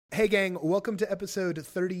Hey gang, welcome to episode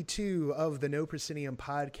 32 of the No Proscenium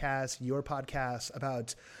podcast, your podcast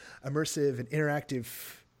about immersive and interactive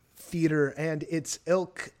theater and its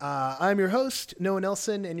ilk. I'm your host, Noah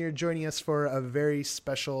Nelson, and you're joining us for a very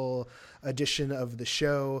special edition of the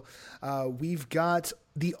show. We've got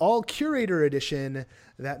the all curator edition.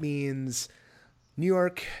 That means New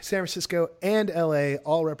York, San Francisco, and LA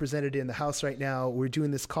all represented in the house right now. We're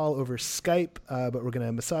doing this call over Skype, but we're going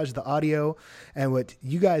to massage the audio. And what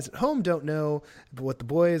you guys at home don't know, but what the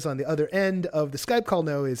boys on the other end of the Skype call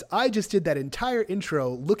know, is I just did that entire intro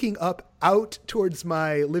looking up out towards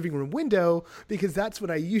my living room window, because that's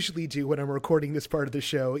what I usually do when I'm recording this part of the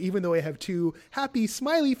show. Even though I have two happy,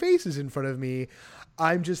 smiley faces in front of me,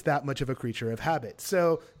 I'm just that much of a creature of habit.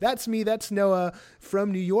 So that's me. That's Noah.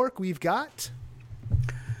 From New York, we've got...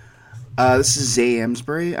 This is Zay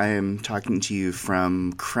Amsbury. I am talking to you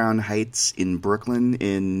from Crown Heights in Brooklyn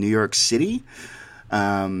in New York City.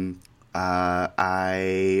 Are we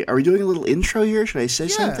doing a little intro here? Should I say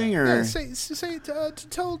something? Or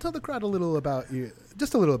Tell the crowd a little about you,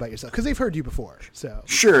 just a little about yourself, because they've heard you before. So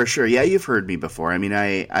Sure. Yeah, you've heard me before. I mean,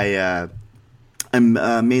 I'm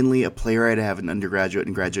mainly a playwright. I have an undergraduate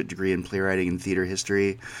and graduate degree in playwriting and theater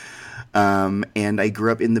history. And I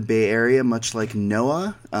grew up in the Bay Area, much like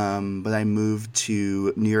Noah, but I moved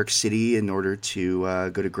to New York City in order to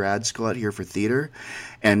go to grad school out here for theater,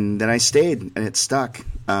 and then I stayed, and it stuck.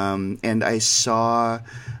 And I saw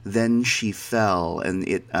Then She Fell, and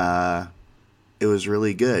it was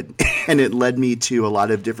really good, and it led me to a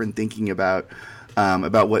lot of different thinking about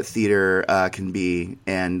what theater can be,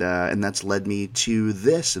 and that's led me to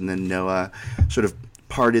this. And then Noah sort of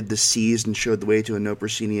parted the seas and showed the way to a No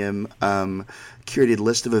Proscenium curated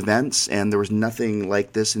list of events, and there was nothing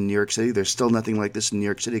like this in New York City. There's still nothing like this in New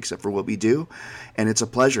York City except for what we do, and it's a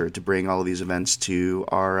pleasure to bring all of these events to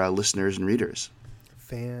our listeners and readers.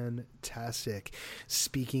 Fantastic.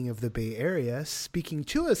 Speaking of the Bay Area, speaking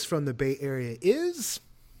to us from the Bay Area is...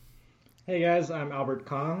 Hey guys, I'm Albert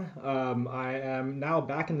Kong. I am now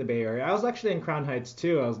back in the Bay Area. I was actually in Crown Heights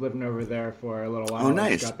too. I was living over there for a little while. Oh,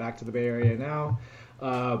 nice. I just got back to the Bay Area now.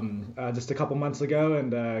 Just a couple months ago,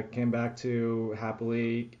 and came back to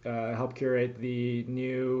happily help curate the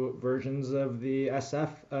new versions of the SF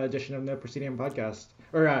edition of No Proscenium podcast.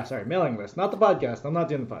 Or, mailing list, not the podcast. I'm not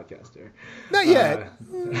doing the podcast here. Not yet.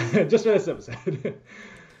 Just for this episode.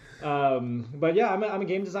 But yeah, I'm a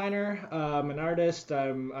game designer, an artist.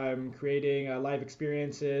 I'm creating live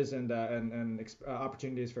experiences and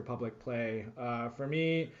opportunities for public play. For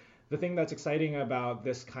me, the thing that's exciting about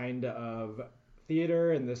this kind of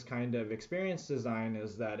theater and this kind of experience design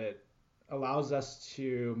is that it allows us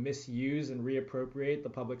to misuse and reappropriate the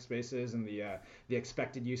public spaces and the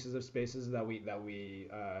expected uses of spaces that we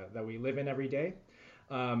live in every day.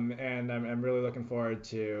 And I'm really looking forward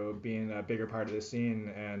to being a bigger part of the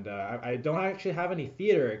scene. And I don't actually have any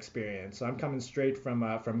theater experience, so I'm coming straight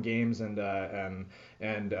from games and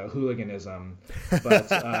hooliganism.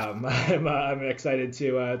 But I'm excited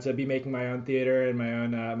to be making my own theater and my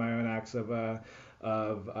own acts of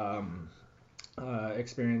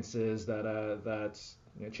experiences that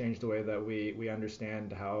change the way that we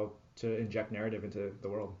understand how to inject narrative into the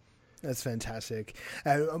world. That's fantastic.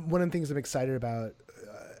 One of the things I'm excited about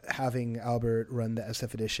having Albert run the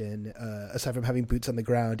SF edition, aside from having boots on the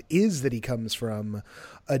ground, is that he comes from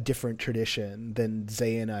a different tradition than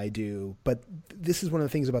Zay and I do. But this is one of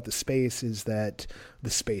the things about the space, is that the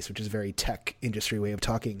space, which is a very tech industry way of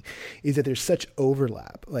talking, is that there's such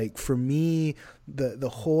overlap. Like for me, the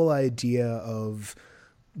whole idea of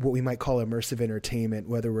what we might call immersive entertainment,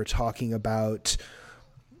 whether we're talking about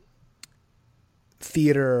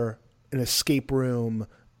theater, an escape room,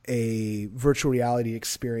 a virtual reality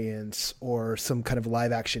experience, or some kind of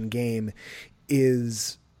live action game,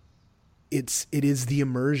 it is the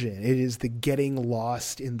immersion. It is the getting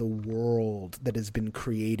lost in the world that has been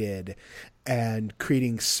created, and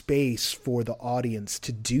creating space for the audience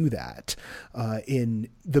to do that in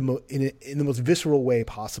the most visceral way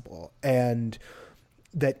possible. And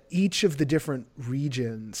that each of the different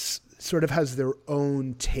regions sort of has their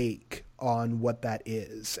own take on what that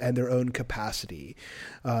is, and their own capacity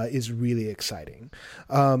is really exciting.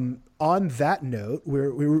 On that note,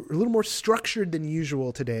 we're a little more structured than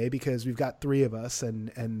usual today, because we've got three of us,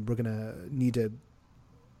 and we're going to need to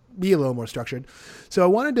be a little more structured. So I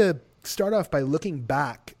wanted to start off by looking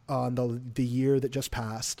back on the year that just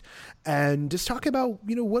passed, and just talk about,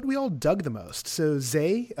 what we all dug the most. So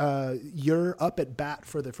Zay, you're up at bat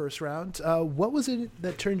for the first round. What was it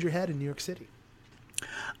that turned your head in New York City?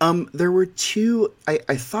 There were two.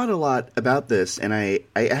 I thought a lot about this, and I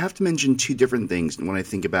have to mention two different things when I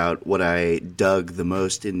think about what I dug the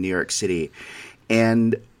most in New York City.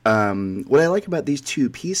 And what I like about these two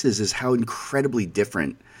pieces is how incredibly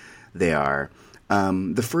different they are.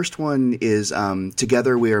 The first one is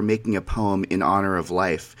Together We Are Making a Poem in Honor of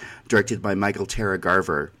Life, directed by Michael Tara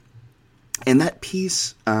Garver. And that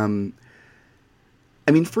piece, first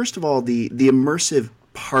of all, the immersive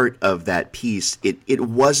part of that piece, it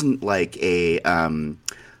wasn't like a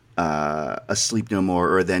Sleep No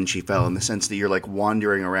More or Then She Fell, in the sense that you're like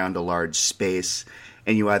wandering around a large space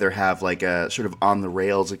and you either have like a sort of on the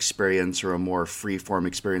rails experience or a more free form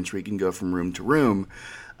experience where you can go from room to room.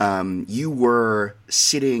 You were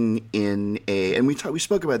sitting in and we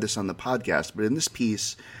spoke about this on the podcast, but in this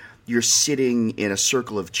piece, you're sitting in a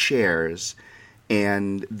circle of chairs,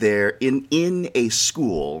 and they're in a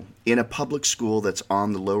school, in a public school that's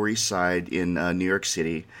on the Lower East Side in New York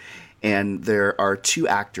City, and there are two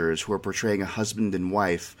actors who are portraying a husband and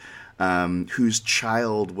wife whose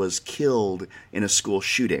child was killed in a school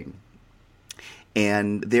shooting.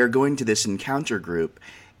 And they're going to this encounter group,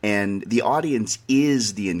 and the audience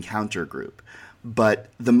is the encounter group. But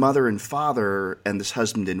the mother and father and this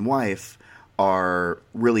husband and wife are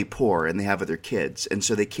really poor, and they have other kids, and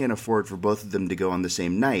so they can't afford for both of them to go on the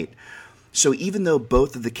same night. So even though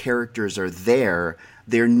both of the characters are there,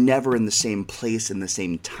 they're never in the same place in the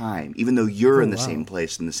same time, even though you're in the same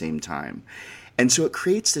place in the same time. And so it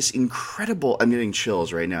creates this incredible – I'm getting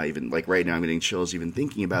chills right now. Even like right now I'm getting chills even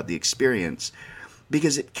thinking about the experience,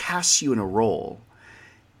 because it casts you in a role,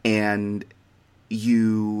 and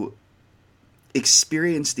you –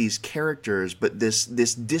 experience these characters, but this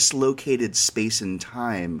dislocated space and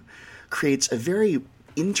time creates a very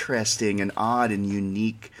interesting and odd and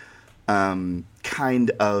unique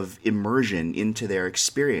kind of immersion into their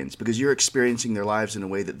experience, because you're experiencing their lives in a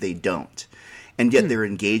way that they don't. And yet they're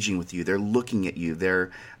engaging with you. They're looking at you. They're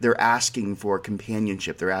asking for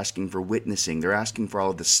companionship. They're asking for witnessing. They're asking for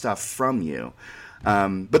all of this stuff from you.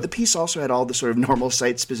 But the piece also had all the sort of normal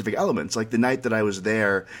site-specific elements. Like the night that I was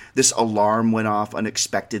there, this alarm went off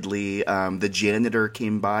unexpectedly. The janitor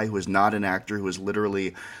came by, who was not an actor, who was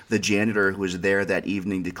literally the janitor who was there that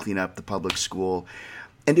evening to clean up the public school.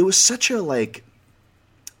 And it was such a, like,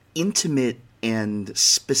 intimate and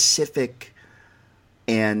specific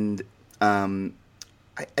and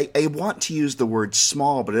I want to use the word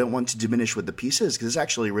small, but I don't want to diminish what the piece is, because it's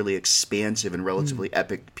actually a really expansive and relatively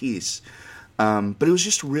epic piece. But it was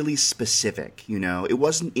just really specific, you know. It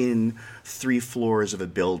wasn't in 3 floors of a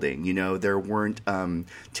building, you know. There weren't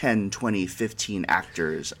 10, 20, 15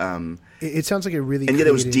 actors. It sounds like it really and yet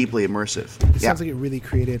it was deeply immersive. It sounds like it really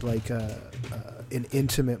created like an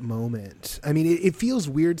intimate moment. I mean, it feels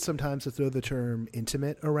weird sometimes to throw the term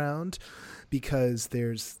intimate around, because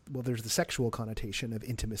there's the sexual connotation of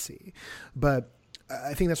intimacy. But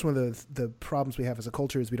I think that's one of the problems we have as a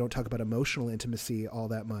culture, is we don't talk about emotional intimacy all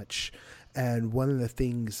that much. And one of the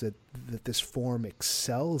things that this form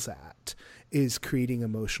excels at is creating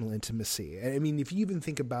emotional intimacy. And I mean, if you even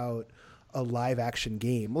think about a live action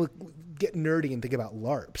game, well, get nerdy and think about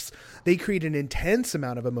LARPs. They create an intense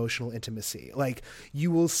amount of emotional intimacy. Like,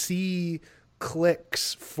 you will see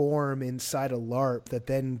clicks form inside a LARP that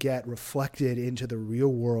then get reflected into the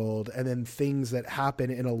real world, and then things that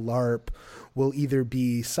happen in a LARP will either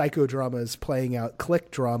be psychodramas playing out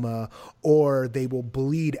click drama, or they will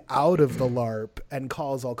bleed out of the LARP and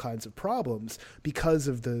cause all kinds of problems because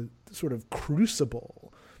of the sort of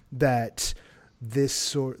crucible that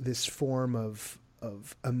this form of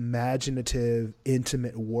imaginative,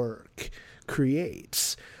 intimate work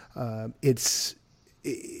creates.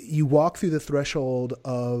 You walk through the threshold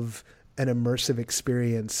of an immersive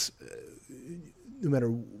experience, no matter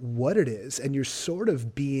what it is, and you're sort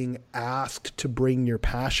of being asked to bring your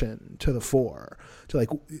passion to the fore, to like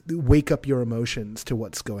wake up your emotions to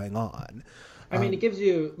what's going on. I mean, it gives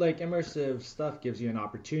you, like, immersive stuff gives you an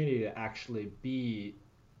opportunity to actually be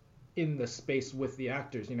in the space with the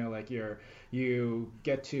actors. You know, like you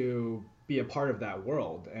get to be a part of that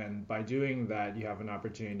world, and by doing that, you have an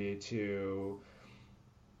opportunity to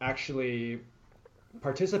actually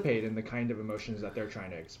participate in the kind of emotions that they're trying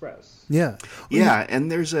to express. Yeah.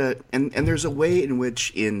 And there's a way in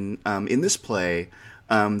which in this play,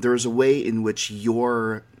 there's a way in which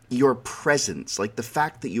your presence, like the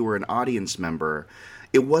fact that you were an audience member,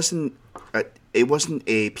 it wasn't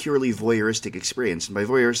a purely voyeuristic experience. And by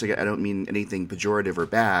voyeuristic, I don't mean anything pejorative or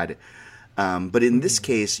bad. But in this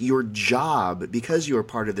case, your job, because you were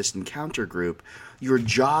part of this encounter group, your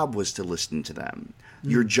job was to listen to them.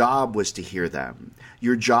 Your job was to hear them.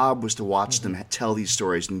 Your job was to watch them tell these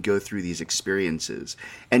stories and go through these experiences.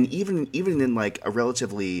 And even in like a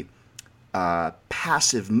relatively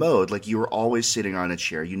passive mode, like you were always sitting on a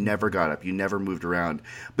chair, you never got up, you never moved around,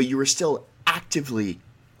 but you were still actively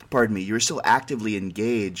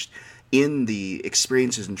engaged in the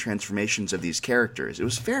experiences and transformations of these characters. It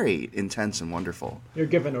was very intense and wonderful. You're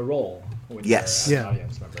given a role when yes. you're an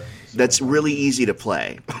audience member. So that's really easy to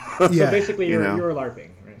play. So basically you were LARPing,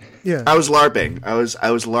 right? Yeah. I was LARPing. I was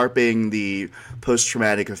LARPing the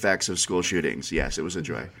post-traumatic effects of school shootings. Yes, it was a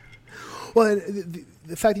joy. Well,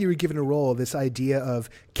 the fact that you were given a role, this idea of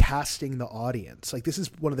casting the audience, like this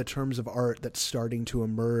is one of the terms of art that's starting to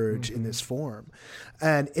emerge in this form.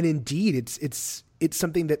 And indeed, it's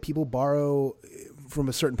something that people borrow from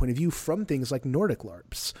a certain point of view from things like Nordic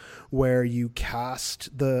LARPs, where you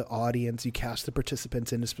cast the audience, you cast the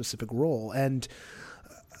participants in a specific role. And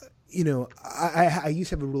I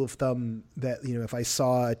used to have a rule of thumb that, if I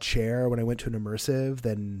saw a chair when I went to an immersive,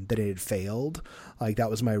 then it had failed. Like that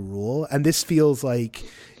was my rule. And this feels like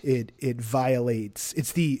it violates,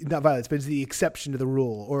 not violates, but it's the exception to the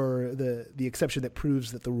rule, or the exception that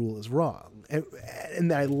proves that the rule is wrong.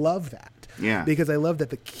 And I love that. Yeah. Because I love that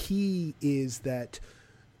the key is that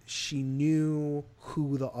she knew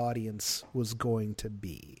who the audience was going to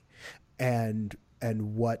be and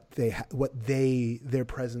what their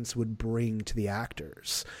presence would bring to the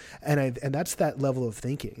actors. And that's that level of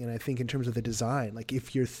thinking. And I think in terms of the design, like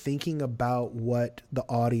if you're thinking about what the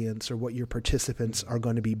audience or what your participants are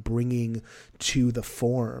going to be bringing to the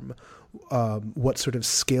form, what sort of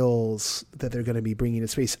skills that they're going to be bringing to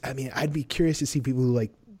space. I mean, I'd be curious to see people who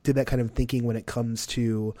like did that kind of thinking when it comes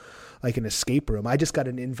to like an escape room. I just got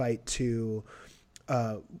an invite to,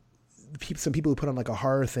 some people who put on like a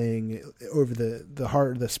horror thing over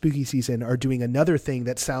the spooky season are doing another thing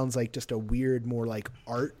that sounds like just a weird, more like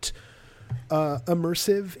art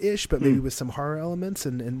immersive ish, but maybe with some horror elements.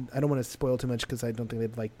 And I don't want to spoil too much because I don't think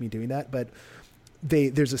they'd like me doing that, but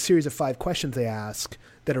there's a series of 5 questions they ask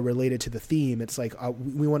that are related to the theme. It's like,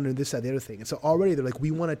 we want to know this, that, the other thing. And so already they're like,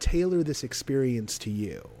 we want to tailor this experience to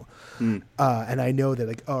you. And I know that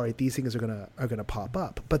like, all right, these things are going to pop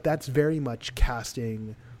up, but that's very much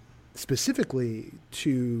casting specifically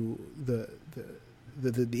to the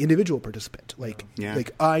individual participant. Like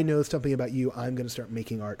I know something about you. I'm going to start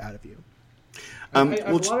making art out of you.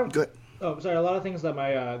 A lot of things that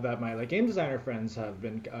my like game designer friends have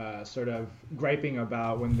been sort of griping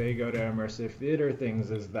about when they go to immersive theater things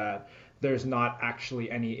is that there's not actually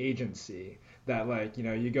any agency. That like,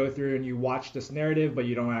 you go through and you watch this narrative, but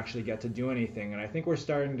you don't actually get to do anything. And I think we're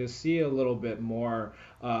starting to see a little bit more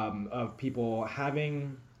of people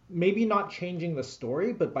having, maybe not changing the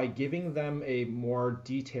story, but by giving them a more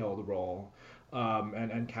detailed role.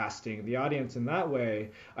 And casting the audience in that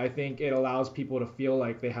way, I think it allows people to feel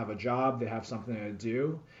like they have a job, they have something to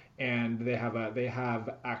do, and they have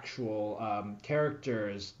actual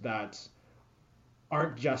characters that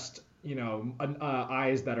aren't just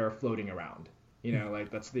eyes that are floating around.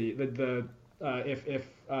 Like that's the if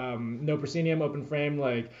No Proscenium, Open Frame,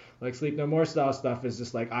 like Sleep No More style stuff is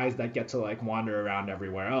just like eyes that get to like wander around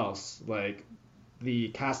everywhere else. Like the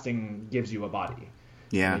casting gives you a body.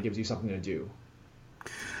 Yeah, it gives you something to do.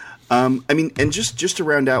 I mean, and just to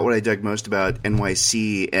round out what I dug most about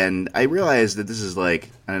NYC, and I realized that this is like,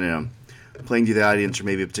 I don't know, playing to the audience or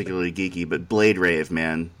maybe particularly geeky, but Blade Rave,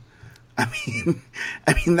 man. I mean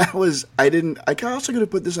that was, I also going to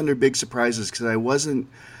put this under big surprises because I wasn't,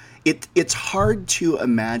 it's hard to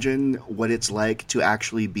imagine what it's like to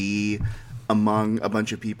actually be among a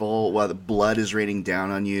bunch of people while the blood is raining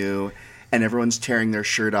down on you and everyone's tearing their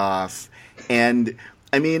shirt off. And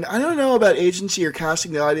I mean, I don't know about agency or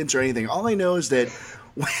casting the audience or anything. All I know is that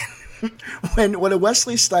when a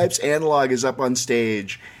Wesley Snipes analog is up on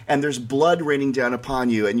stage and there's blood raining down upon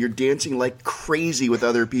you and you're dancing like crazy with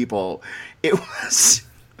other people, it was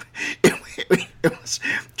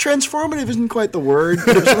transformative isn't quite the word,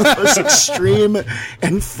 but it was one of the most extreme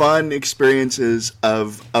and fun experiences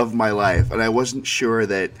of my life. And I wasn't sure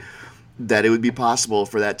that it would be possible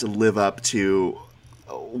for that to live up to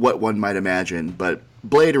what one might imagine, but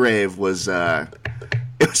Blade Rave was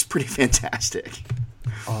it was pretty fantastic.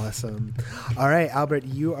 Awesome. All right, Albert,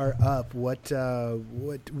 you are up. What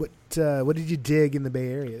did you dig in the Bay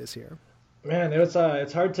Area this year? Man, it's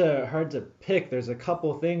hard to pick. There's a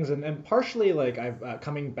couple things, and partially like I've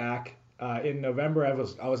coming back in November. I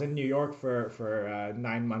was in New York for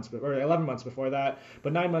 9 months or 11 months before that,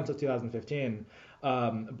 but 9 months of 2015.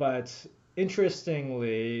 But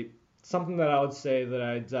interestingly, something that I would say that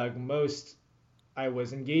I dug most, I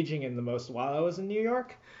was engaging in the most while I was in New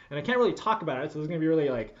York, and I can't really talk about it, so it's gonna be really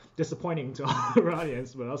like disappointing to our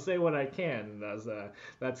audience. But I'll say what I can. That's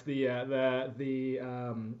the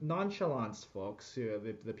Nonchalance folks,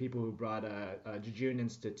 the people who brought Jejune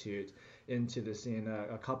Institute into the scene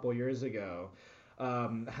a couple years ago.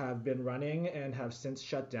 Have been running and have since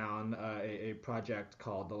shut down a project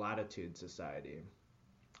called the Latitude Society.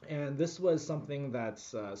 And this was something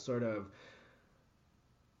that's sort of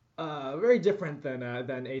very different than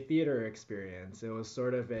a theater experience. It was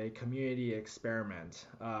sort of a community experiment.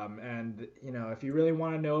 And if you really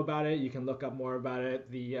want to know about it, you can look up more about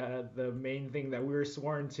it. The main thing that we were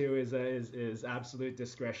sworn to is absolute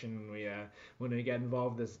discretion when we get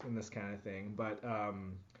involved in this kind of thing. But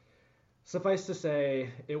suffice to say,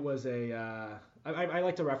 it was I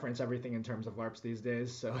like to reference everything in terms of LARPs these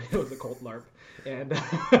days, so it was a cult LARP, and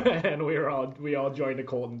and we all joined a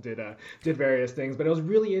cult and did various things. But it was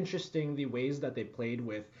really interesting the ways that they played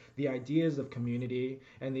with the ideas of community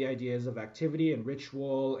and the ideas of activity and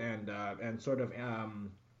ritual and sort of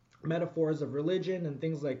metaphors of religion and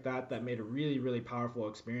things like that made a really, really powerful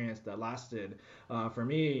experience that lasted for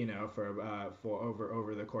me, for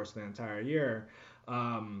over the course of the entire year.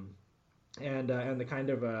 And the kind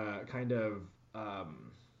of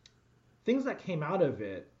things that came out of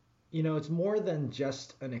it, it's more than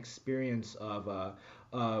just an experience of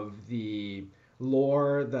the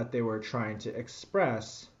lore that they were trying to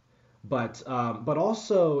express, but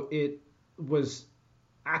also it was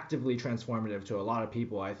actively transformative to a lot of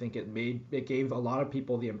people. I think it gave a lot of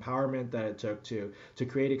people the empowerment that it took to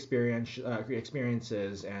create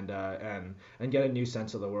experiences and get a new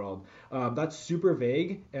sense of the world. That's super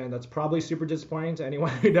vague, and that's probably super disappointing to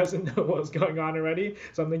anyone who doesn't know what's going on already.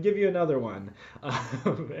 So I'm gonna give you another one.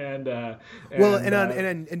 To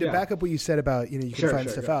back up what you said about you can find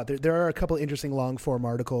stuff out. There are a couple interesting long form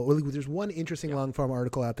article. Well, there's one interesting long form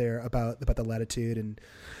article out there about the Latitude and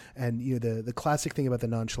the classic thing about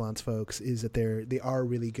the Nonchalance folks is that they are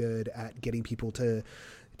really good at getting people to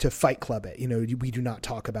fight club it. We do not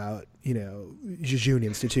talk about Jejune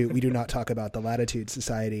Institute. We do not talk about the Latitude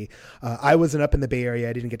Society. I wasn't up in the Bay Area.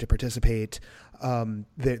 I didn't get to participate.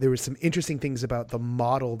 There were some interesting things about the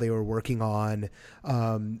model they were working on,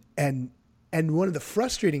 and one of the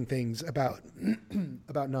frustrating things about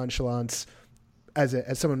about Nonchalance as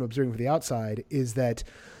someone observing from the outside is that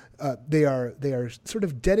they are sort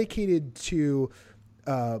of dedicated to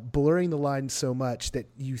blurring the lines so much that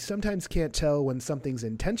you sometimes can't tell when something's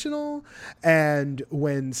intentional and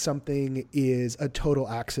when something is a total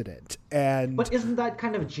accident. But isn't that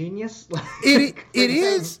kind of genius? It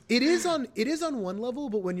is on one level,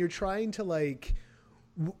 but when you're trying to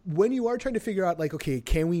when you are trying to figure out okay,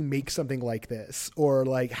 can we make something like this, or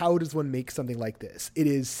how does one make something like this, it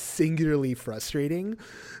is singularly frustrating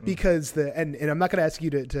because and I'm not going to ask you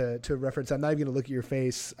to reference. I'm not even going to look at your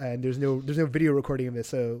face, and there's no video recording of this,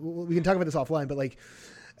 so we can talk about this offline. But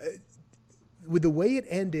with the way it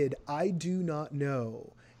ended, I do not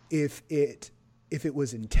know if it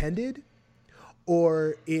was intended,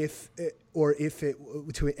 or if it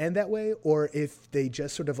to end that way, or if they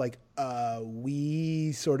just sort of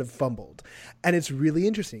we sort of fumbled. And it's really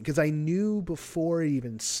interesting because I knew before it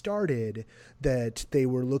even started that they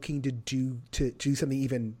were looking to do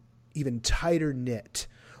something even tighter knit,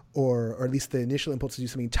 or at least the initial impulse to do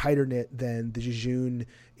something tighter knit than the Jejune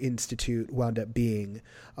Institute wound up being.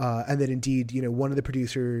 And that indeed, one of the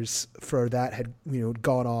producers for that had,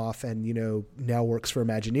 gone off and, now works for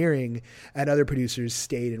Imagineering, and other producers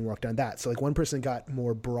stayed and worked on that. So one person got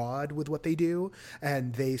more broad with what they do,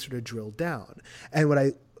 and they sort of drilled down. And what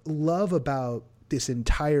I love about this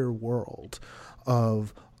entire world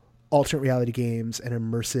of alternate reality games and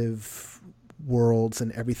immersive worlds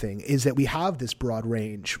and everything is that we have this broad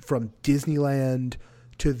range from Disneyland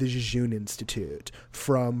to the Jejune Institute,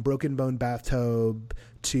 from Broken Bone Bathtub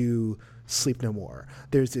to Sleep No More.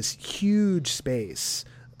 There's this huge space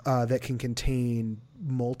that can contain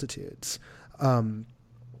multitudes.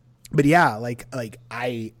 But yeah,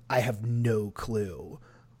 I have no clue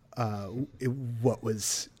what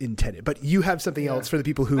was intended, but you have something else for the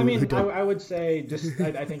people who don't. I would say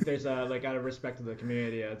I think there's out of respect to the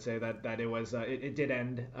community, I'd say that it was it did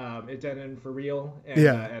end. It did end for real,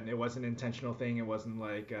 and it was an intentional thing. It wasn't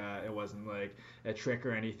like a trick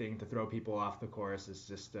or anything to throw people off the course. It's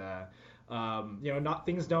just not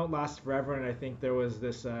things don't last forever, and I think there was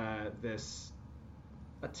this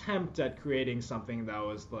attempt at creating something that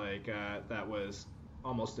was that was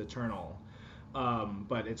almost eternal.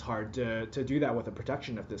 But it's hard to do that with a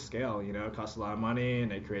production of this scale. It costs a lot of money,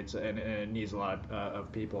 and it needs a lot of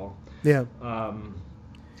people. Yeah.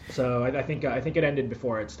 So I think it ended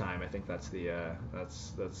before its time. I think that's the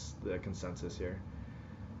consensus here.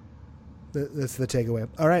 That's the takeaway.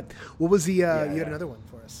 All right. What was the? You had another one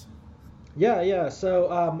for us. Yeah. So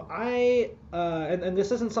and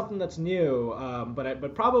this isn't something that's new,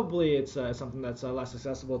 but probably it's something that's less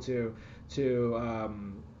accessible to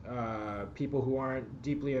people who aren't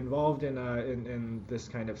deeply involved in this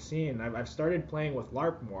kind of scene. I've started playing with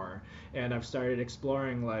LARP more, and I've started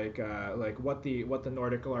exploring like what the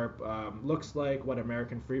Nordic LARP looks like, what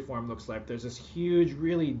American Freeform looks like. There's this huge,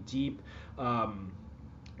 really deep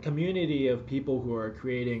community of people who are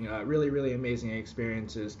creating really, really amazing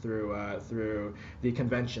experiences through the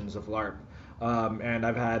conventions of LARP. And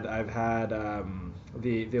I've had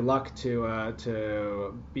the luck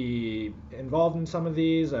to be involved in some of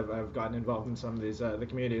these. I've gotten involved in some of these the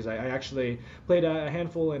communities. I actually played a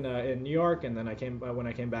handful in New York, and then when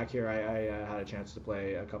I came back here, I had a chance to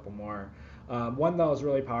play a couple more. One that was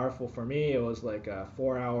really powerful for me, it was like a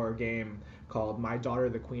 4-hour game called My Daughter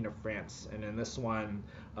the Queen of France, and in this one,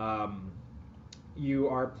 you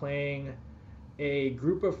are playing a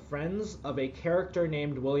group of friends of a character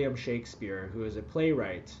named William Shakespeare, who is a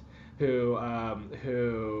playwright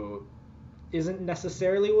who isn't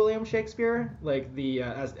necessarily William Shakespeare, like the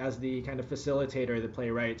as the kind of facilitator, the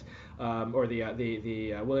playwright or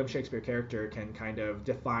the William Shakespeare character can kind of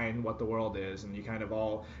define what the world is, and you kind of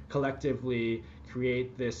all collectively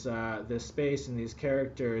create this space and these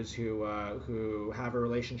characters who have a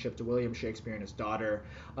relationship to William Shakespeare and his daughter,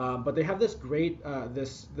 but they have this great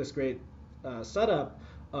great setup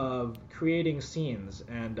of creating scenes,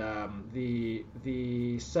 and the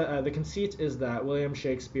conceit is that William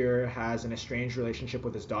Shakespeare has an estranged relationship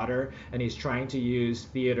with his daughter, and he's trying to use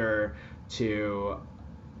theater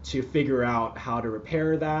to figure out how to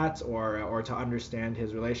repair that or to understand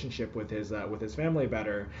his relationship with his family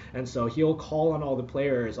better. And so he'll call on all the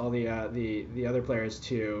players, all the other players,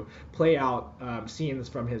 to play out scenes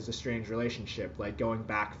from his estranged relationship, like going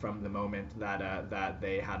back from the moment that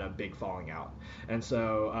they had a big falling out. And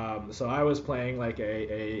so so I was playing like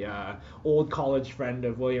a old college friend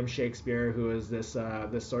of William Shakespeare, who is this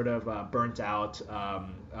sort of burnt out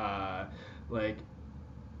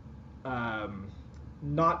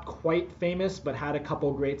not quite famous, but had a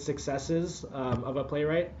couple great successes of a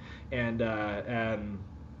playwright, and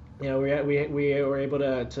you know, we were able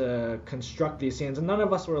to construct these scenes, and none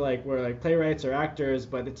of us were like playwrights or actors,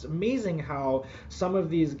 but it's amazing how some of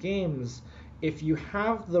these games, if you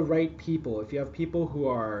have the right people, if you have people who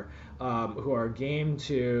are game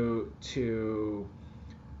to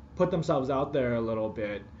put themselves out there a little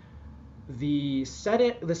bit, the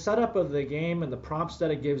setup of the game and the prompts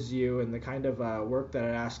that it gives you and the kind of work that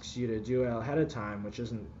it asks you to do ahead of time, which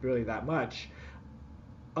isn't really that much,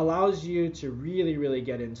 allows you to really, really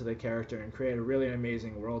get into the character and create a really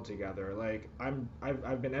amazing world together. Like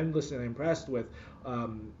I've been endlessly impressed with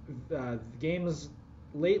games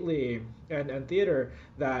lately and theater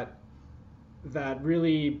that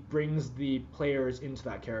really brings the players into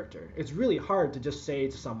that character. It's really hard to just say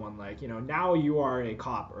to someone like, you know, now you are a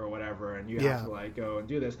cop or whatever, and you have to like go and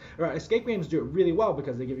do this. Escape games do it really well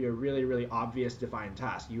because they give you a really, really obvious defined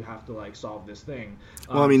task. You have to like solve this thing.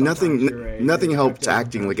 Well, I mean, nothing helps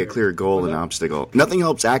acting like a clear goal and obstacle. Nothing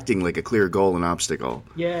helps acting like a clear goal and obstacle.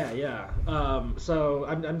 Yeah. So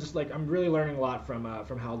I'm just like, I'm really learning a lot from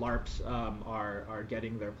how LARPs are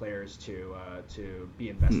getting their players to be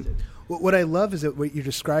invested. What I love is that what you're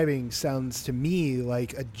describing sounds to me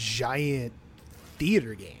like a giant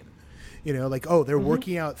theater game. You know, like, they're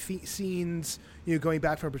working out scenes, you know, going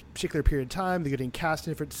back from a particular period of time, they're getting cast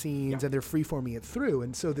in different scenes, and they're freeforming it through.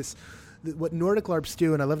 And so what Nordic LARPs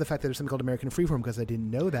do, and I love the fact that there's something called American Freeform because I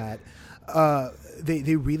didn't know that,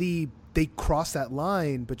 they cross that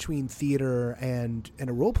line between theater and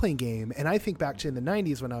a role-playing game. And I think back to in the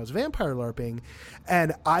 90s when I was vampire LARPing,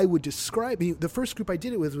 and I would describe, the first group I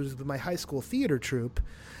did it with was my high school theater troupe,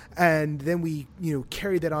 and then we, you know,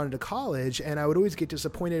 carried that on into college, and I would always get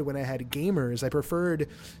disappointed when I had gamers. I preferred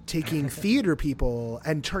taking theater people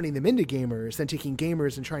and turning them into gamers than taking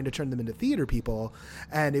gamers and trying to turn them into theater people,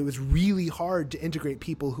 and it was really hard to integrate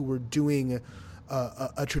people who were doing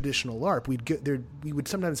a traditional LARP. We would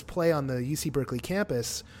sometimes play on the UC Berkeley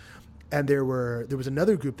campus, and there was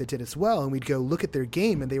another group that did as well, and we'd go look at their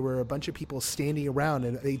game, and they were a bunch of people standing around,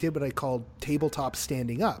 and they did what I called tabletop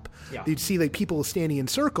standing up. Yeah. You'd see like people standing in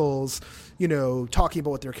circles, you know, talking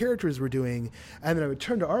about what their characters were doing, and then I would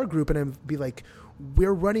turn to our group and I'd be like,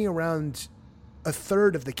 we're running around a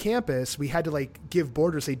third of the campus, we had to like give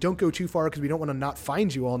borders, say don't go too far because we don't want to not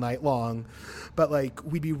find you all night long. But like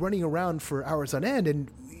we'd be running around for hours on end,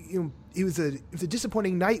 and it was a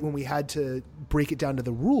disappointing night when we had to break it down to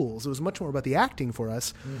the rules. It was much more about the acting for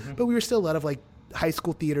us, but we were still a lot of like high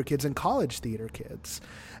school theater kids and college theater kids,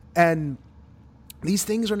 and these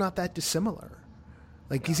things are not that dissimilar.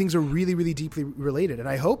 Like these things are really, really deeply related, and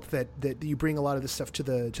I hope that you bring a lot of this stuff to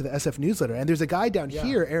the SF newsletter. And there's a guy down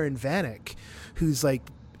here, Aaron Vanek, who's like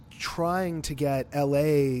trying to get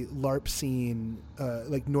LA LARP scene,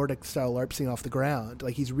 like Nordic style LARP scene off the ground.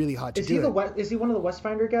 Like he's really hot to do it. Is he one of the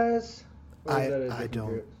Westfinder guys? I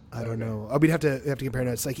don't know. We'd have to compare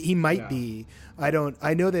notes. Like he might be. I don't.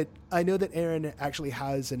 I know that Aaron actually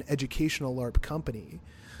has an educational LARP company.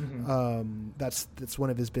 That's one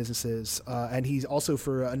of his businesses, and he's also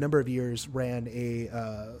for a number of years ran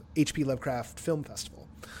a H.P. Lovecraft Film Festival.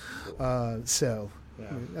 One of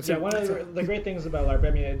the great things about LARP, I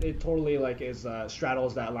mean, it totally like is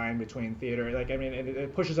straddles that line between theater. Like, I mean,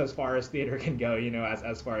 it pushes as far as theater can go,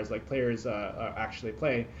 as far as like players actually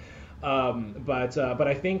play. But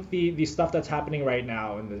I think the stuff that's happening right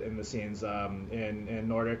now in the scenes in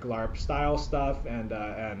Nordic LARP style stuff and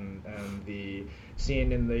the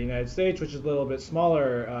scene in the United States, which is a little bit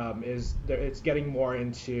smaller, it's getting more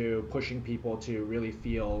into pushing people to really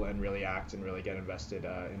feel and really act and really get invested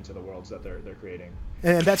into the worlds that they're creating.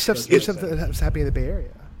 And that stuff's that's happening in the Bay Area.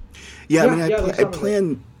 Yeah, I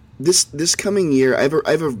plan. This coming year, I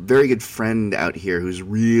have a very good friend out here who's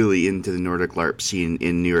really into the Nordic LARP scene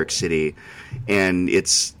in New York City, and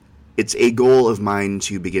it's a goal of mine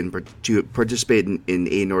to begin to participate in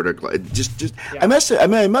a Nordic LARP.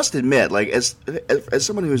 I must admit, like as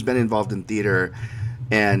someone who's been involved in theater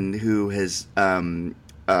and who has been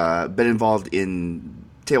involved in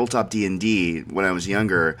tabletop D&D when I was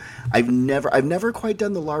younger, I've never quite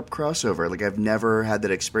done the LARP crossover. Like I've never had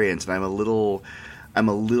that experience, and I'm a little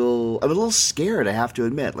scared, I have to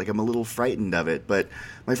admit. Like, I'm a little frightened of it. But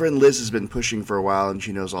my friend Liz has been pushing for a while, and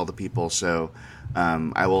she knows all the people. So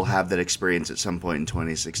I will have that experience at some point in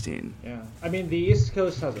 2016. Yeah. I mean, the East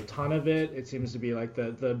Coast has a ton of it. It seems to be, like,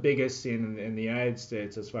 the biggest scene in the United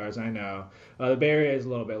States, as far as I know. The Bay Area is a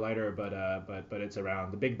little bit lighter, but it's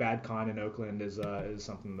around. The Big Bad Con in Oakland is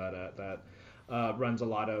something that runs a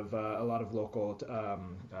lot of local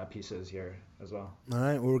pieces here as well. All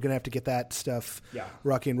right, well, we're gonna have to get that stuff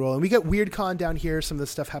rocky and rolling. We got Weird Con down here. Some of the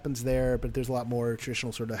stuff happens there, but there's a lot more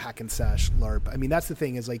traditional sort of hack and slash LARP. I mean, that's the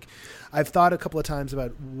thing is like, I've thought a couple of times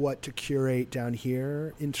about what to curate down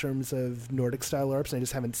here in terms of Nordic style LARPs, and I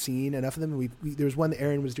just haven't seen enough of them. There was one that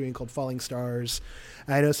Aaron was doing called Falling Stars.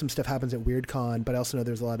 And I know some stuff happens at Weird Con, but I also know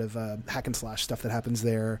there's a lot of hack and slash stuff that happens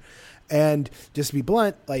there. And just to be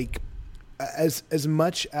blunt, like, as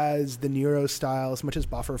much as the Nero style, as much as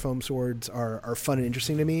Boffer foam swords are fun and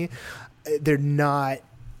interesting to me, they're not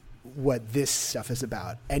what this stuff is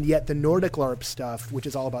about. And yet the Nordic LARP stuff, which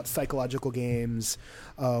is all about psychological games,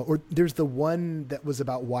 or there's the one that was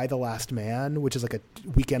about Why the Last Man, which is like a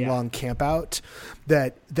weekend-long camp out.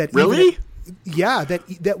 That really?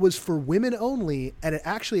 That was for women only, and it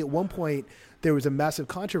actually at one point there was a massive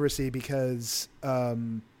controversy because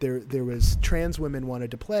there was trans women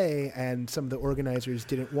wanted to play, and some of the organizers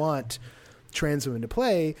didn't want trans women to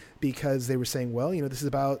play because they were saying, well, this is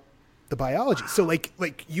about the biology. So like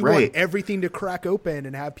you want everything to crack open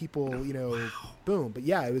and have people, boom. But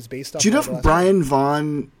yeah, it was based off. Do you know if Brian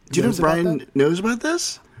Vaughn? Do you know if Brian knows about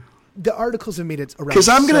this? The articles have made it around. Because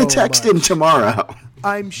I'm going to text him tomorrow.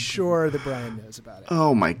 I'm sure that Brian knows about it.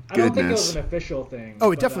 Oh my goodness! I don't think it was an official thing.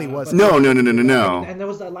 Oh, it definitely was. No. And there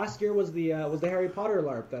was that last year was the Harry Potter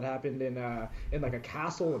LARP that happened in like a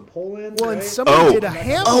castle in Poland. Well, and somebody did a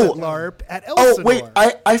Hamlet LARP at Elsinore. Oh wait,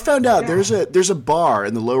 I found out there's a bar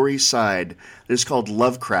in the Lower East Side that's called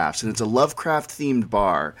Lovecraft's, and it's a Lovecraft themed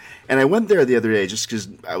bar. And I went there the other day just because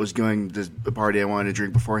I was going to a party I wanted to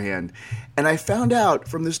drink beforehand, and I found out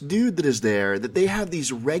from this dude that is there that they have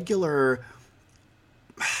these regular.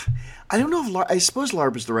 I don't know if I suppose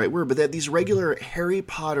LARP is the right word, but they have these regular Harry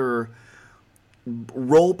Potter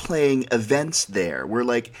role-playing events there where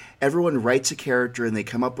like everyone writes a character and they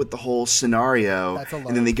come up with the whole scenario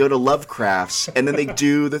and then they go to Lovecraft's and then they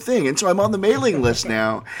do the thing. And so I'm on the mailing list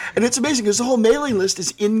now, and it's amazing because the whole mailing list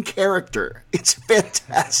is in character. It's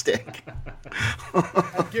fantastic.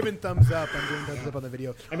 I'm giving thumbs up. I'm giving thumbs up on the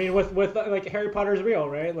video. I mean, with like Harry Potter's real,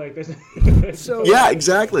 right? Like this. So yeah,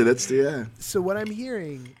 exactly. So what I'm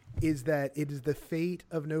hearing is that it is the fate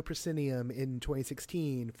of No Proscenium in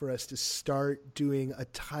 2016 for us to start doing at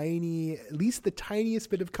least the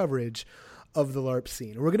tiniest bit of coverage of the LARP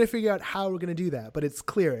scene. We're going to figure out how we're going to do that, but it's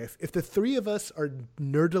clear if the three of us are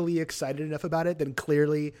nerdily excited enough about it, then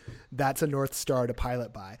clearly that's a North Star to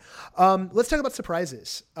pilot by. Let's talk about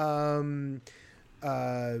surprises.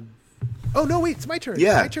 Oh no! Wait, it's my turn.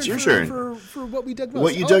 Yeah, my turn it's your turn for what we dug most.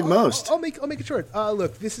 What you dug most? I'll make it short.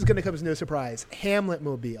 Look, this is going to come as no surprise. Hamlet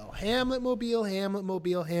Mobile. Spend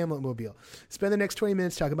the next 20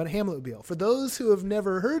 minutes talking about Hamlet Mobile. For those who have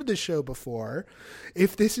never heard the show before,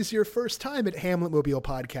 if this is your first time at Hamlet Mobile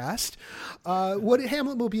podcast, what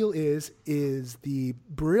Hamlet Mobile is the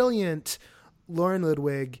brilliant Lauren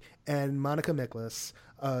Ludwig and Monica Miklas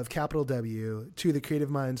of Capital W, two of the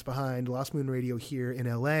creative minds behind Lost Moon Radio here in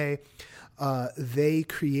LA. They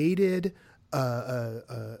created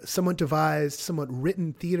a somewhat devised, somewhat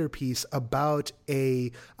written theater piece about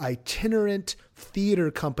a itinerant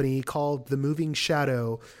theater company called The Moving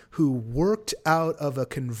Shadow, who worked out of a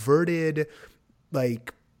converted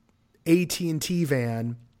like AT&T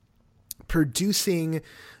van producing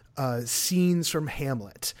scenes from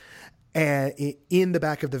Hamlet and in the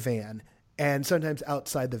back of the van, and sometimes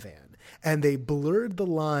outside the van. And they blurred the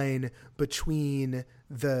line between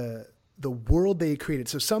the world they created.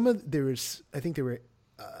 So I think there were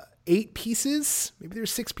 8 pieces, maybe there were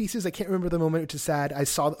 6 pieces. I can't remember the moment, which is sad. I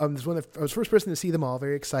was the first person to see them all,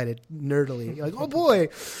 very excited, nerdily. Like, oh boy.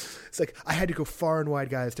 It's like, I had to go far and wide,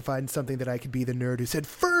 guys, to find something that I could be the nerd who said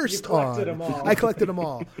first on. Them all. I collected them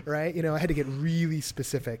all, right? I had to get really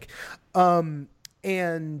specific. And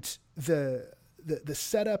the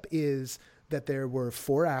setup is that there were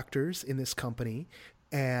 4 actors in this company,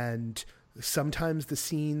 and sometimes the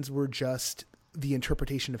scenes were just the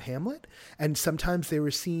interpretation of Hamlet, and sometimes there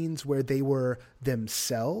were scenes where they were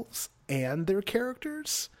themselves and their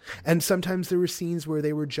characters, and sometimes there were scenes where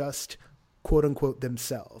they were just quote unquote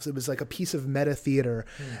themselves. It was like a piece of meta theater,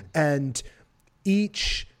 and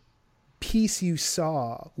each piece you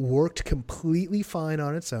saw worked completely fine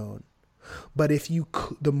on its own. But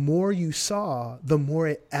the more you saw, the more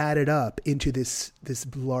it added up into this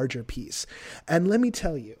larger piece. And let me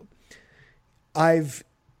tell you, I've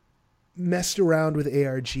messed around with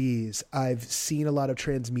ARGs. I've seen a lot of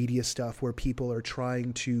transmedia stuff where people are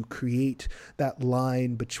trying to create that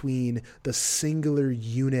line between the singular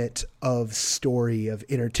unit of story, of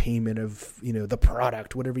entertainment, of, the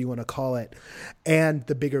product, whatever you want to call it, and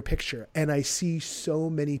the bigger picture. And I see so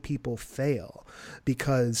many people fail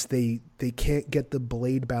because they can't get the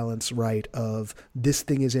blade balance right of this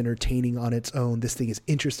thing is entertaining on its own, this thing is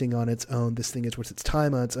interesting on its own, this thing is worth its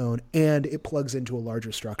time on its own, and it plugs into a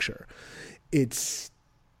larger structure. It's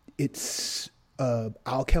a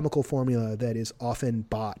alchemical formula that is often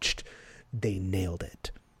botched. They nailed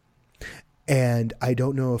it. And I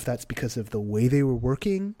don't know if that's because of the way they were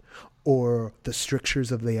working or the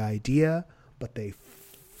strictures of the idea, but they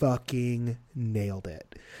fucking nailed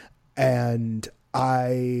it. And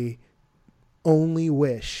I only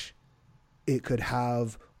wish it could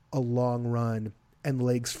have a long run and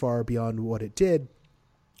legs far beyond what it did.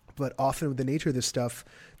 But often with the nature of this stuff,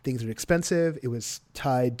 things are expensive. It was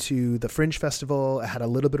tied to the Fringe Festival. It had a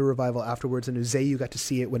little bit of revival afterwards. And you got to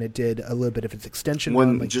see it when it did a little bit of its extension.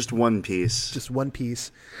 Just one piece. Just one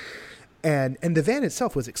piece. And the van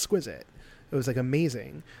itself was exquisite. It was like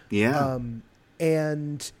amazing. Yeah.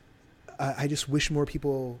 And I just wish more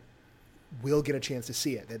people will get a chance to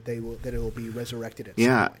see it, that it will be resurrected at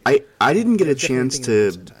some point. I didn't get a chance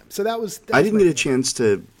to. So that was I didn't get a chance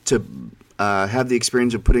to have the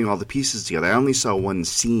experience of putting all the pieces together. I only saw one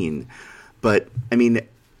scene, but I mean,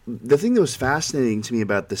 the thing that was fascinating to me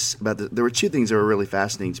about there were 2 things that were really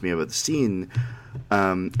fascinating to me about the scene.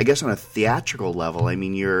 I guess on a theatrical level, I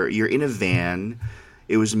mean, you're in a van.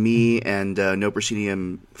 It was me and No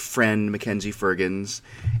Proscenium friend Mackenzie Fergans,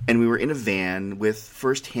 and we were in a van with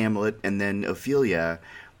first Hamlet and then Ophelia,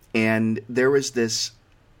 and there was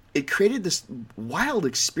it created this wild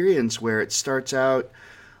experience where it starts out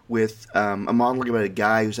with a monologue about a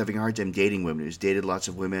guy who's having a hard time dating women, who's dated lots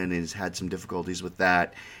of women and has had some difficulties with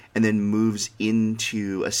that, and then moves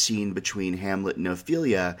into a scene between Hamlet and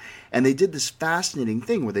Ophelia. And they did this fascinating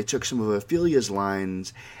thing where they took some of Ophelia's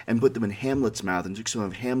lines and put them in Hamlet's mouth, and took some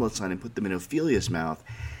of Hamlet's lines and put them in Ophelia's mouth.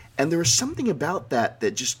 And there was something about that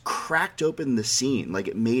just cracked open the scene. Like,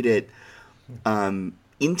 it made it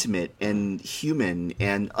intimate and human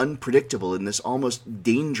and unpredictable in this almost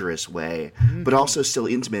dangerous way, but also still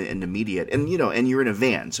intimate and immediate. And and you're in a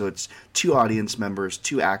van, so it's 2 audience members,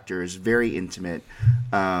 2 actors, very intimate.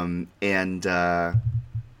 It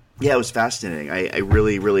was fascinating. I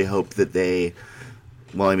really, really hope that I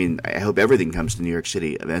hope everything comes to New York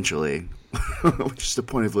City eventually, which is the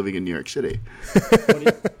point of living in New York City.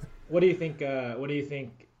 What do you think? What do you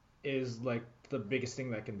think is like the biggest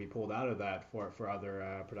thing that can be pulled out of that for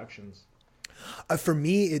other productions? For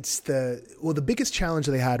me, it's the biggest challenge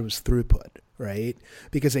they had was throughput, right?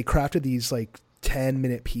 Because they crafted these like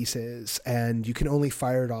 10-minute pieces and you can only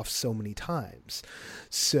fire it off so many times.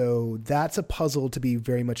 So that's a puzzle to be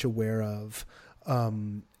very much aware of.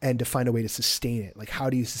 And to find a way to sustain it. Like, how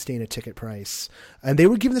do you sustain a ticket price? And they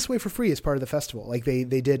were giving this away for free as part of the festival. Like they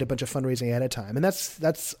did a bunch of fundraising ahead of time. And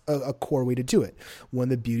that's a core way to do it. One of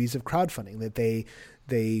the beauties of crowdfunding, that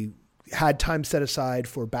they had time set aside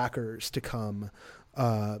for backers to come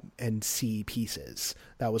and see pieces.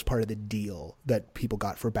 That was part of the deal that people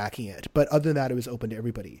got for backing it. But other than that, it was open to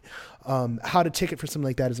everybody. How to ticket for something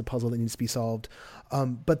like that is a puzzle that needs to be solved.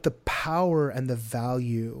 But the power and the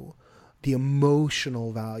value, the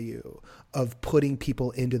emotional value of putting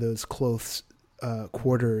people into those close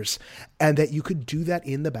quarters, and that you could do that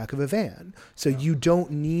in the back of a van. So you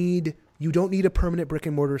don't need a permanent brick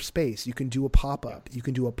and mortar space. You can do a pop-up. You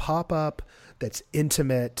can do a pop-up that's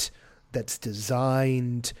intimate, that's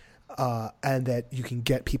designed, and that you can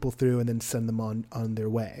get people through and then send them on their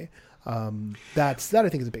way. That I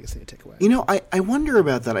think is the biggest thing to take away. You know, I wonder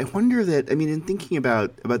about that. I wonder that, I mean, in thinking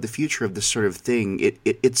about the future of this sort of thing,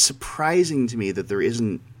 it's surprising to me that there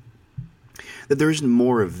isn't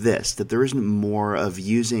more of this, that there isn't more of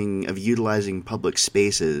utilizing public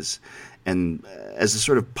spaces and as a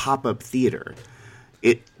sort of pop-up theater.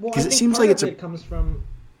 Because it seems like it comes from,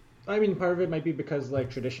 I mean, part of it might be because like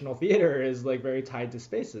traditional theater is like very tied to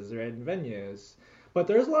spaces, right, and venues. But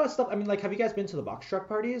there's a lot of stuff. I mean, like, have you guys been to the box truck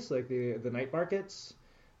parties, like the night markets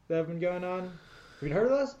that have been going on? Have you heard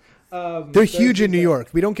of those? They're huge in New York.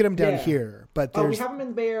 We don't get them down here, but we have them in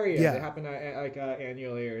the Bay Area. Yeah. They happen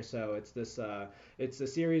annually or so. It's this. It's a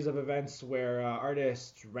series of events where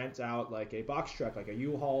artists rent out like a box truck, like a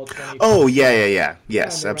U-Haul. Oh yeah.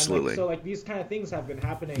 Yes, absolutely. So like these kind of things have been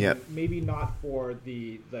happening. Yep. Maybe not for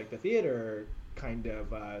the theater kind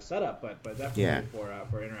of setup, but definitely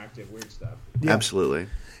for interactive weird stuff. Yeah. Absolutely.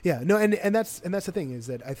 Yeah, no, and that's the thing, is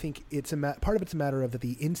that I think it's part of it's a matter of that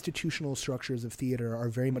the institutional structures of theater are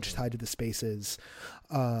very much tied to the spaces,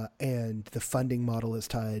 and the funding model is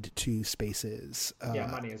tied to spaces.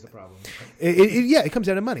 Money is the problem. It comes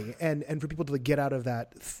down to money, and for people to get out of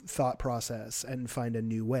that thought process and find a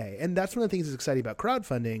new way. And that's one of the things that's exciting about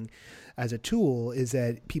crowdfunding as a tool, is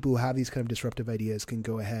that people who have these kind of disruptive ideas can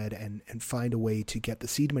go ahead and find a way to get the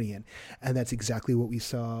seed money in. And that's exactly what we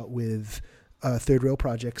saw with Third Rail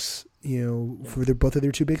Projects, for both of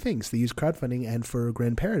their two big things. They used crowdfunding, and for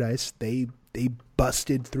Grand Paradise, they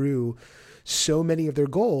busted through so many of their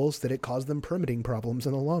goals that it caused them permitting problems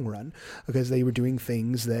in the long run, because they were doing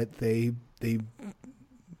things that they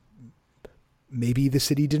maybe the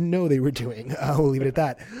city didn't know they were doing. We'll leave it at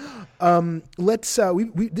that. Let's.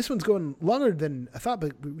 This one's going longer than I thought,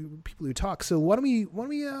 but we people who talk. So why don't we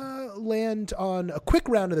land on a quick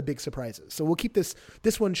round of the big surprises? So we'll keep this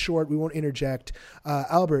one short. We won't interject.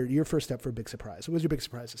 Albert, your first step for big surprise. What was your big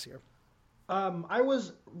surprise this year? I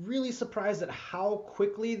was really surprised at how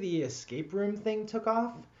quickly the escape room thing took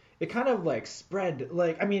off. It kind of like spread.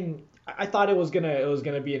 Like, I mean, I thought it was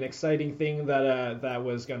gonna be an exciting thing that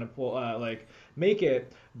was gonna make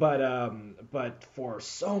it, but for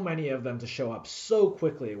so many of them to show up so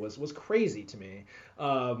quickly was crazy to me.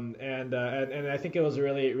 And I think it was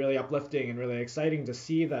really, really uplifting and really exciting to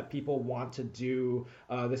see that people want to do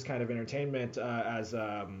this kind of entertainment as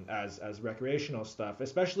recreational stuff,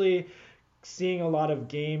 especially seeing a lot of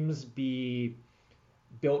games be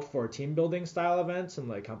built for team building style events and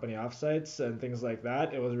like company offsites and things like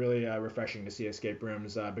that. It was really refreshing to see escape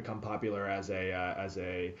rooms become popular as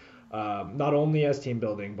a not only as team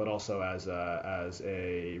building, but also as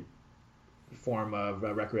a form of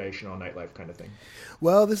recreational nightlife kind of thing.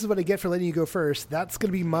 Well, this is what I get for letting you go first. That's going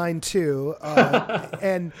to be mine too.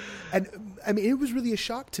 And I mean, it was really a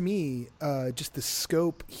shock to me, just the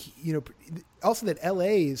scope, also that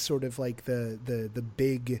LA is sort of like the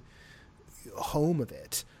big home of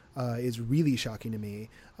it, is really shocking to me.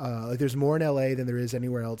 Like, there's more in LA than there is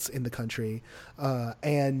anywhere else in the country.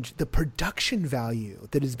 And the production value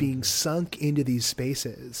that is being sunk into these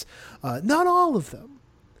spaces, not all of them,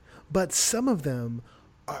 but some of them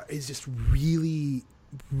is just really,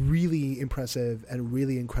 really impressive and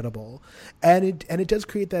really incredible. And it does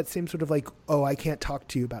create that same sort of like, oh, I can't talk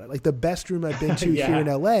to you about it. Like the best room I've been to here in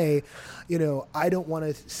LA, I don't want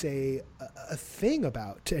to say a thing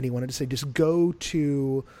about to anyone. I just say, just go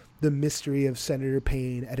to the Mystery of Senator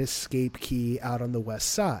Payne at Escape Key out on the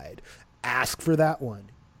West Side. Ask for that one.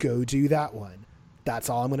 Go do that one. That's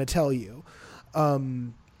all I'm going to tell you.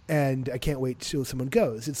 And I can't wait till someone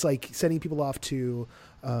goes. It's like sending people off to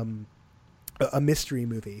a mystery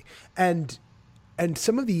movie. And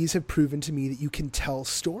some of these have proven to me that you can tell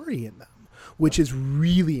story in them, which is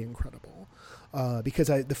really incredible. Because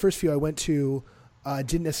the first few I went to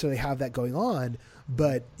didn't necessarily have that going on,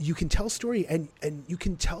 but you can tell story, and you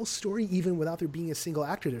can tell story even without there being a single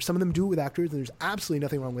actor there. Some of them do it with actors, and there's absolutely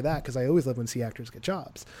nothing wrong with that, because I always love when I see actors get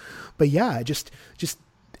jobs. But yeah, just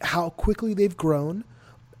how quickly they've grown.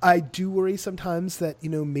 I do worry sometimes that,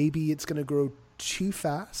 maybe it's going to grow too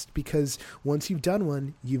fast, because once you've done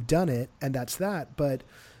one, you've done it, and that's that. But,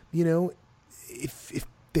 if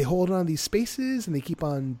they hold on to these spaces and they keep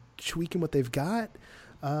on tweaking what they've got,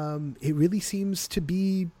 it really seems to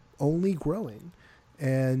be only growing.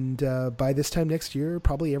 And by this time next year,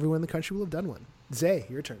 probably everyone in the country will have done one. Zay,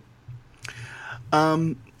 your turn.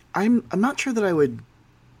 I'm not sure that I would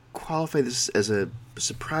qualify this as a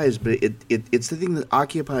surprise, but it's the thing that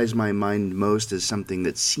occupies my mind most as something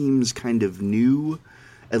that seems kind of new,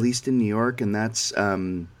 at least in New York, and that's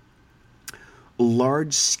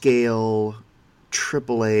large-scale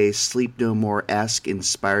AAA Sleep No More-esque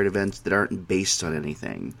inspired events that aren't based on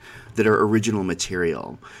anything, that are original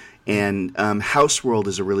material. And Houseworld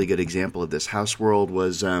is a really good example of this. Houseworld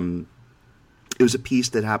was it was a piece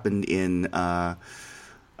that happened in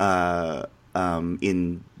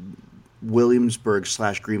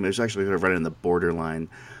Williamsburg/Greenwich. It was actually sort of right on the borderline.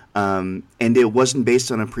 And it wasn't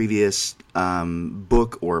based on a previous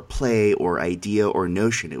book or play or idea or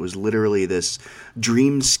notion. It was literally this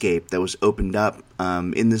dreamscape that was opened up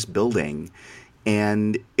in this building,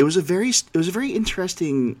 and it was a very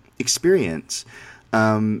interesting experience.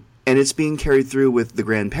 And it's being carried through with The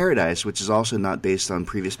Grand Paradise, which is also not based on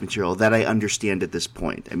previous material that I understand at this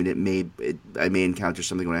point. I mean, I may encounter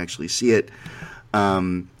something when I actually see it,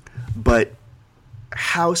 but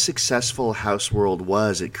how successful Houseworld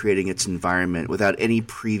was at creating its environment without any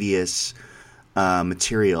previous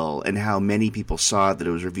material, and how many people saw that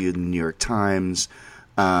it was reviewed in the New York Times,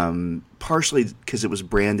 partially because it was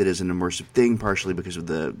branded as an immersive thing, partially because of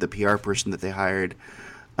the PR person that they hired.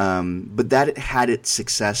 But that it had its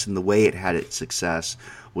success, and the way it had its success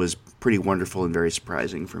was pretty wonderful and very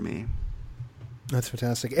surprising for me. That's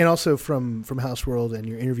fantastic. And also from Houseworld and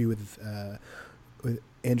your interview with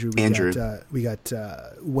Andrew, we got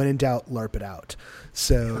when in doubt, LARP it out.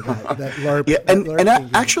 So that LARP, yeah, and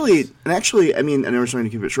actually, I mean, I know we're trying to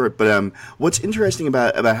keep it short, but what's interesting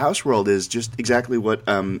about Houseworld is just exactly what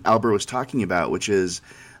Albert was talking about, which is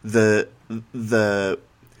the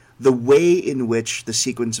way in which the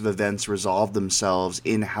sequence of events resolve themselves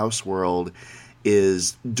in Houseworld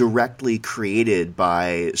is directly created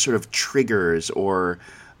by sort of triggers or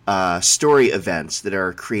story events that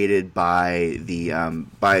are created by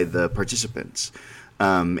the participants.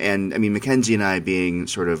 And I mean, Mackenzie and I being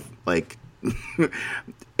sort of like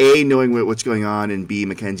A, knowing what's going on, and B,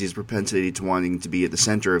 Mackenzie's propensity to wanting to be at the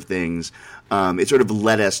center of things, it sort of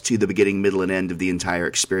led us to the beginning, middle, and end of the entire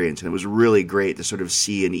experience. And it was really great to sort of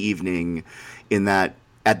see an evening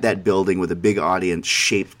at that building with a big audience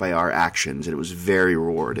shaped by our actions, and it was very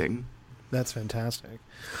rewarding. That's fantastic.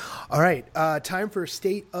 All right, time for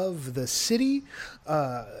State of the City.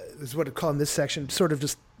 This is what I call in this section. Sort of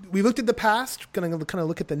just, we looked at the past, going to kind of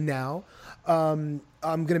look at the now. I'm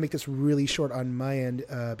going to make this really short on my end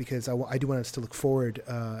because I do want us to look forward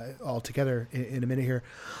all together in a minute here.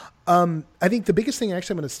 I think the biggest thing,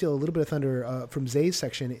 actually, I'm going to steal a little bit of thunder from Zay's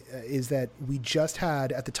section, is that we just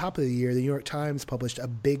had, at the top of the year, the New York Times published a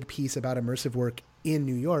big piece about immersive work in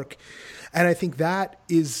New York. And I think that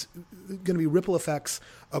is going to be ripple effects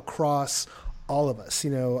across all of us. I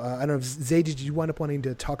don't know if Zay, did you wind up wanting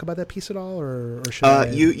to talk about that piece at all, or should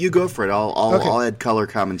I? You go for it. I'll add color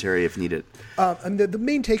commentary if needed. And the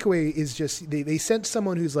main takeaway is just they sent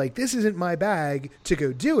someone who's like, this isn't my bag, to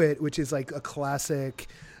go do it, which is like a classic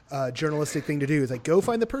journalistic thing to do. Is like, go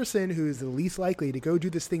find the person who's the least likely to go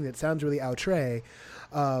do this thing that sounds really outre.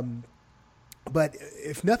 But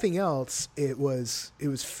if nothing else, it was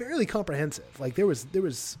fairly comprehensive. Like there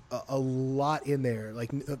was a lot in there.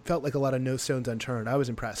 Like it felt like a lot of no stones unturned. I was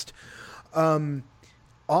impressed. On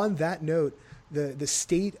that note, the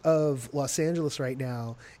state of Los Angeles right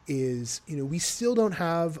now is, we still don't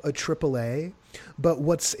have a AAA, but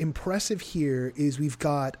what's impressive here is we've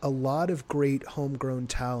got a lot of great homegrown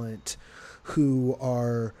talent who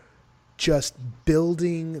are just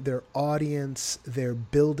building their audience, they're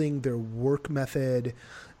building their work method,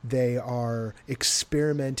 they are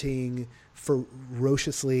experimenting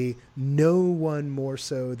ferociously. No one more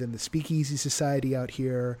so than the Speakeasy Society out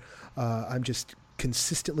here. I'm just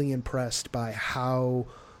consistently impressed by how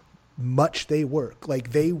much they work.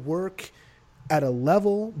 Like they work at a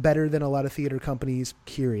level better than a lot of theater companies,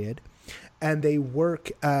 period. And they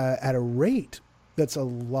work at a rate that's a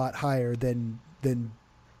lot higher than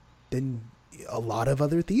a lot of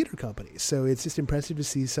other theater companies. So it's just impressive to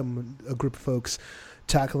see a group of folks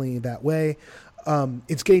tackling it that way.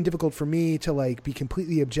 It's getting difficult for me to like be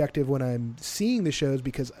completely objective when I'm seeing the shows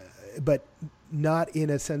but not in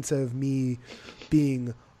a sense of me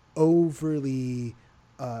being overly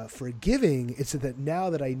forgiving. It's that now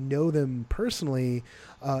that I know them personally,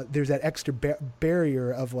 there's that extra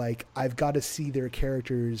barrier of like, I've got to see their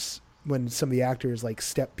characters when some of the actors like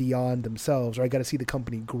step beyond themselves, or I got to see the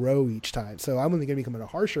company grow each time. So I'm only going to become a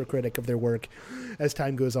harsher critic of their work as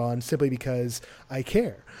time goes on, simply because I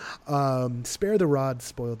care. Spare the rod,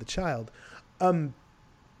 spoil the child.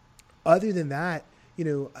 Other than that,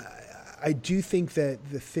 I do think that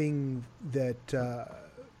the thing that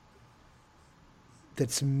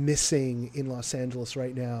that's missing in Los Angeles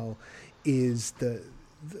right now is the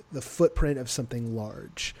footprint of something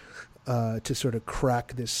large. To sort of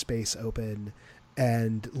crack this space open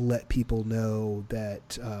and let people know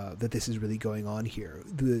that that this is really going on here.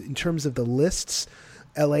 In terms of the lists,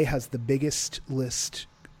 LA has the biggest list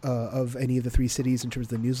of any of the three cities in terms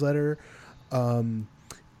of the newsletter.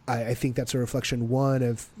 I think that's a reflection, one,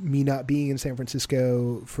 of me not being in San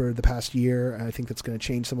Francisco for the past year. I think that's going to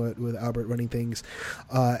change somewhat with Albert running things.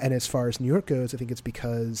 And as far as New York goes, I think it's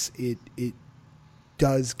because it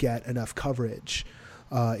does get enough coverage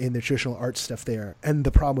in the traditional arts stuff there. And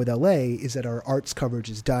the problem with LA is that our arts coverage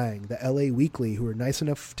is dying. The LA Weekly, who were nice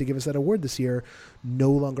enough to give us that award this year,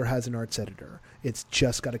 no longer has an arts editor. It's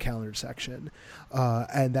just got a calendar section.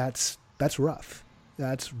 And that's rough.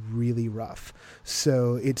 That's really rough.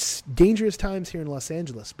 So it's dangerous times here in Los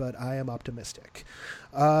Angeles, but I am optimistic.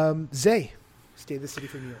 Zay, State of the City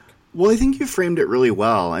for New York. Well, I think you framed it really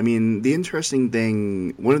well. I mean,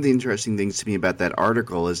 one of the interesting things to me about that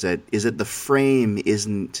article is that the frame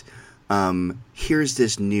isn't, here's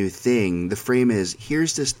this new thing. The frame is,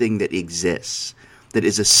 here's this thing that exists, that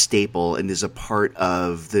is a staple and is a part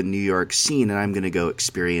of the New York scene, and I'm going to go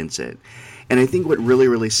experience it. And I think what really,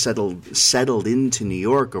 really settled into New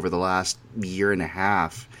York over the last year and a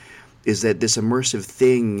half is that this immersive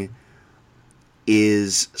thing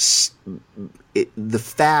is the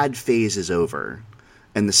fad phase is over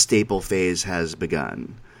and the staple phase has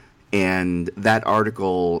begun. And that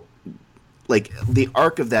article, like the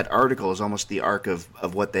arc of that article is almost the arc of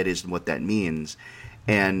what that is and what that means.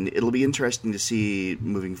 And it'll be interesting to see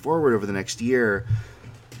moving forward over the next year,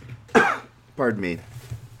 pardon me,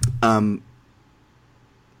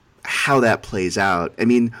 how that plays out. I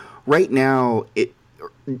mean, right now,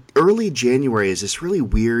 early January is this really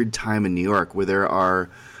weird time in New York where there are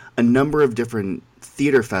a number of different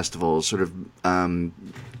theater festivals, sort of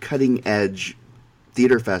cutting-edge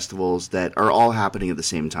theater festivals that are all happening at the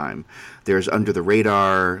same time. There's Under the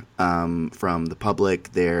Radar from The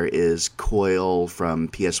Public. There is Coil from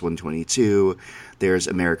PS122. There's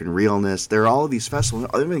American Realness. There are all of these festivals.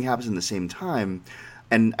 Everything happens in the same time.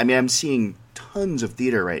 And, I mean, I'm seeing tons of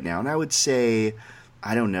theater right now. And I would say,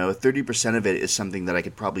 I don't know, 30% of it is something that I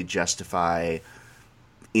could probably justify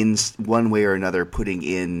in one way or another putting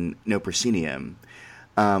in No Proscenium.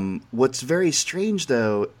 What's very strange,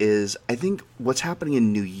 though, is I think what's happening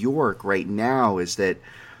in New York right now is that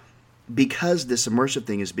because this immersive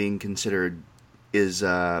thing is being considered, is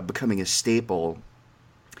becoming a staple,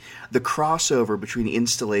 the crossover between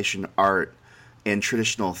installation art and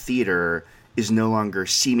traditional theater is no longer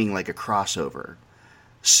seeming like a crossover.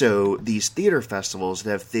 So these theater festivals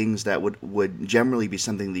that have things that would generally be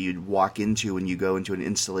something that you'd walk into when you go into an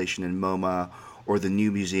installation in MoMA or the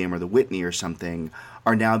New Museum or the Whitney or something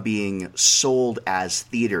are now being sold as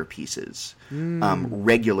theater pieces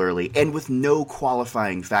regularly and with no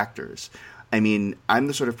qualifying factors. I mean, I'm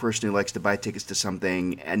the sort of person who likes to buy tickets to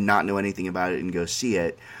something and not know anything about it and go see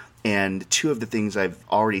it. And two of the things I've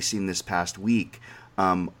already seen this past week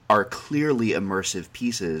are clearly immersive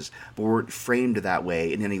pieces, but weren't framed that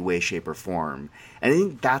way in any way, shape, or form. And I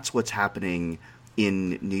think that's what's happening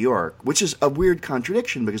in New York, which is a weird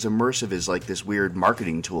contradiction because immersive is like this weird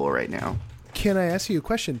marketing tool right now. Can I ask you a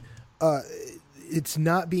question? It's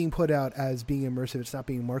not being put out as being immersive. It's not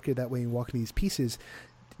being marketed that way when you walk into these pieces.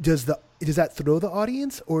 Does that throw the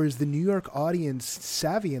audience, or is the New York audience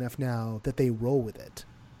savvy enough now that they roll with it?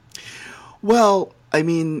 Well, I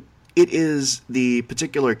mean, it is the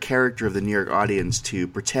particular character of the New York audience to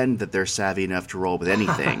pretend that they're savvy enough to roll with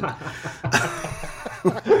anything.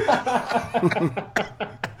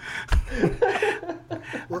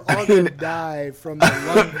 We're all going to die from the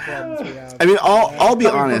lung problems we have. I mean, I'll be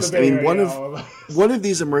honest. I mean, one of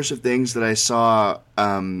these immersive things that I saw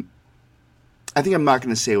I think I'm not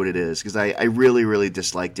going to say what it is because I really, really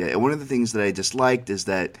disliked it. And one of the things that I disliked is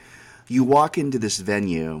that you walk into this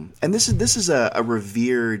venue, and this is a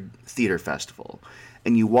revered theater festival,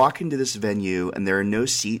 and you walk into this venue and there are no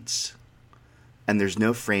seats and there's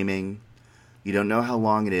no framing. You don't know how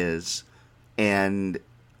long it is. And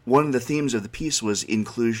one of the themes of the piece was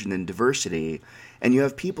inclusion and diversity. And you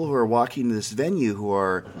have people who are walking to this venue who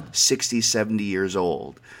are 60, 70 years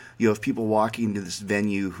old. You have people walking to this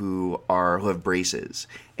venue who have braces,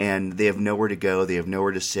 and they have nowhere to go. They have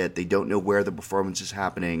nowhere to sit. They don't know where the performance is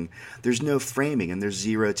happening. There's no framing, and there's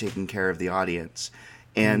zero taking care of the audience.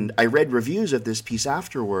 And I read reviews of this piece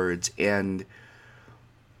afterwards, and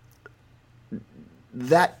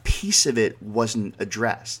that piece of it wasn't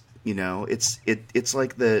addressed. You know, it's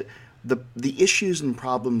like the issues and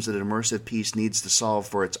problems that an immersive piece needs to solve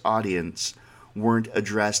for its audience weren't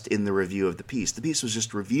addressed in the review of the piece. The piece was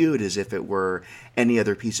just reviewed as if it were any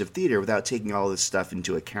other piece of theater without taking all this stuff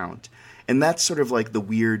into account. And that's sort of like the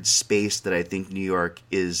weird space that I think New York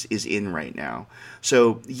is in right now.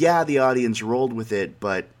 So, yeah, the audience rolled with it,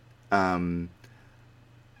 but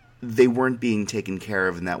they weren't being taken care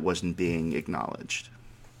of, and that wasn't being acknowledged.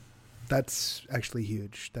 That's actually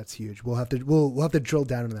huge. That's huge. We'll have to drill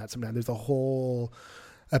down into that sometime. There's a whole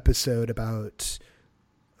episode about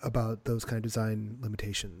those kind of design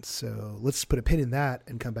limitations. So let's put a pin in that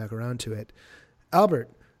and come back around to it. Albert,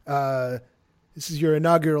 this is your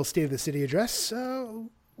inaugural State of the City address.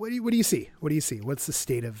 What do you see? What do you see? What's the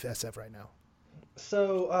state of SF right now?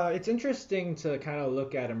 So it's interesting to kind of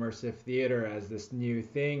look at immersive theater as this new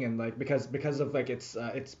thing, and like because of like its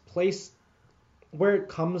place, where it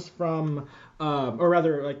comes from, or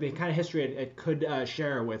rather, like the kind of history it could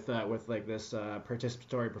share with like this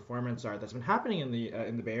participatory performance art that's been happening in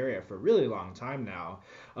the Bay Area for a really long time now.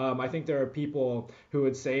 I think there are people who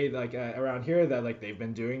would say like around here that like they've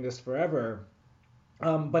been doing this forever,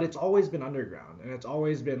 but it's always been underground, and it's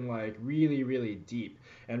always been like really, really deep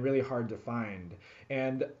and really hard to find.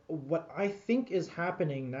 And what I think is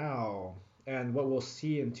happening now, and what we'll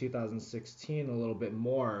see in 2016 a little bit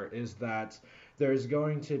more, is that there's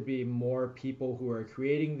going to be more people who are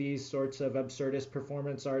creating these sorts of absurdist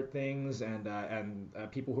performance art things, and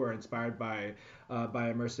people who are inspired by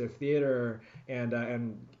immersive theater,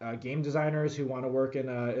 and game designers who want to work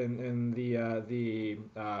in the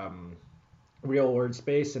real world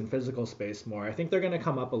space and physical space more. I think they're going to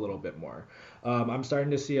come up a little bit more. I'm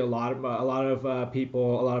starting to see a lot of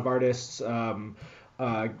people, a lot of artists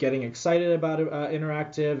getting excited about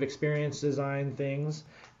interactive experience design things.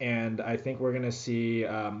 And I think we're going to see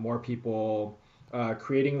more people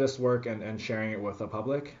creating this work and sharing it with the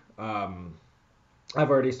public. I've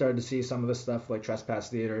already started to see some of the stuff like trespass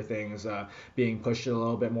theater things being pushed a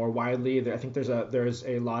little bit more widely. I think there's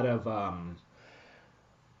a lot of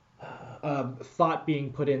thought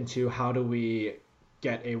being put into how do we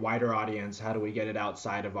get a wider audience, how do we get it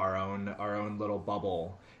outside of our own little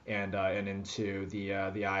bubble, and into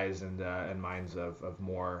the eyes and minds of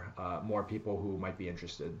more people who might be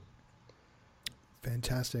interested.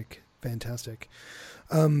 Fantastic.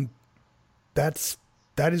 That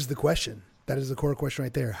is the question. That is the core question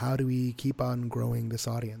right there. How do we keep on growing this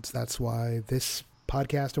audience? That's why this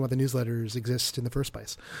podcast and why the newsletters exist in the first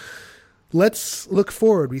place. Let's look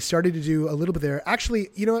forward. We started to do a little bit there. Actually,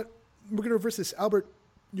 you know what? We're going to reverse this. Albert,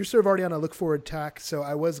 you're sort of already on a look forward tack, so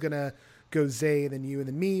I was going to go Zay, then you, and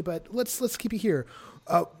then me, but let's keep you here.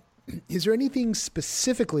 Is there anything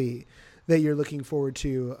specifically that you're looking forward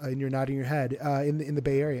to, and you're nodding your head, in the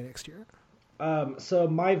Bay Area next year? So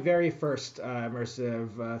my very first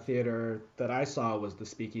immersive theater that I saw was the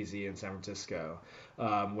Speakeasy in San Francisco,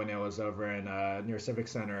 when it was over in near Civic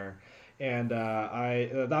Center. And I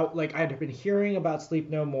had been hearing about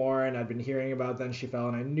Sleep No More, and I'd been hearing about Then She Fell,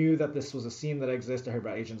 and I knew that this was a scene that existed. I heard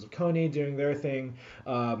about Agents of Coney doing their thing,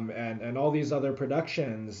 and all these other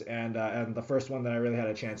productions, and the first one that I really had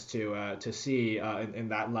a chance to see in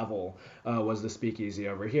that level was the Speakeasy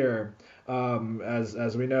over here.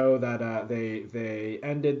 As we know that they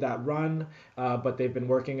ended that run, but they've been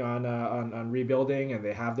working on rebuilding, and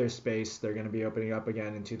they have their space. They're going to be opening up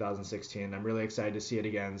again in 2016. I'm really excited to see it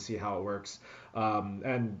again, see how it works,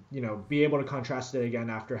 and be able to contrast it again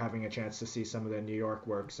after having a chance to see some of the New York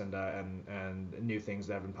works and new things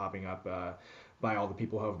that have been popping up by all the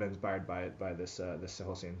people who have been inspired by this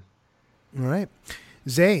whole scene. All right,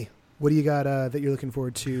 Zay, what do you got that you're looking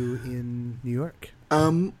forward to in New York?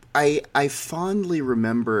 I fondly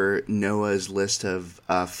remember Noah's list of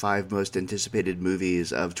 5 most anticipated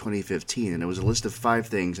movies of 2015, and it was a list of 5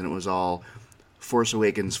 things, and it was all Force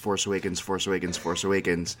Awakens, Force Awakens, Force Awakens, Force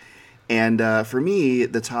Awakens. And for me,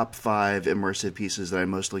 the top 5 immersive pieces that I'm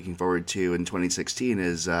most looking forward to in 2016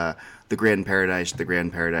 is The Grand Paradise, The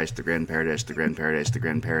Grand Paradise, The Grand Paradise, The Grand Paradise, The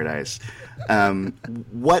Grand Paradise.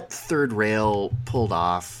 What Third Rail pulled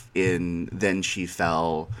off in Then She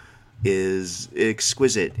Fell is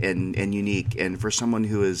exquisite and unique. And for someone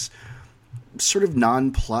who is sort of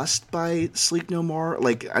nonplussed by Sleep No More,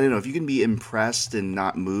 like, I don't know, if you can be impressed and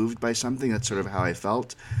not moved by something, that's sort of how I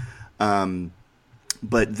felt.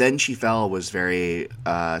 But Then She Fell was very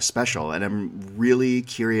special, and I'm really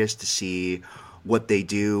curious to see what they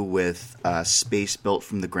do with space built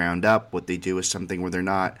from the ground up, what they do with something where they're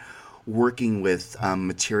not working with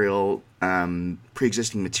material,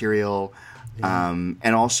 pre-existing material,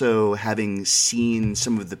 and also having seen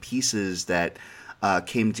some of the pieces that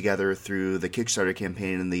came together through the Kickstarter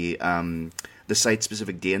campaign and the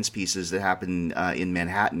site-specific dance pieces that happened in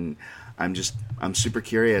Manhattan. I'm super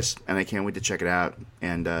curious, and I can't wait to check it out.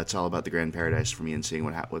 And it's all about the Grand Paradise for me and seeing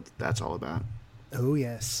what that's all about. Oh,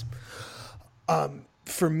 yes.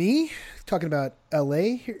 For me, talking about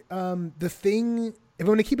LA, the thing, if I'm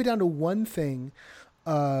going to keep it down to one thing,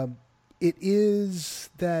 it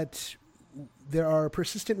is that there are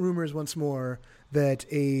persistent rumors once more that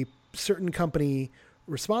a certain company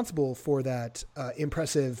responsible for that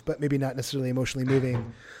impressive but maybe not necessarily emotionally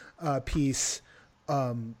moving piece,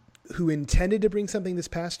 who intended to bring something this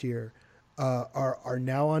past year, are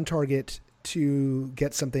now on target to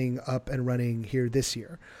get something up and running here this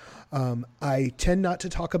year. I tend not to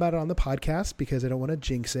talk about it on the podcast because I don't want to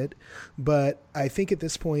jinx it, but I think at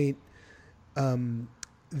this point,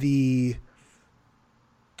 it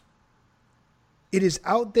is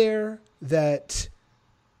out there that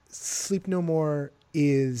Sleep No More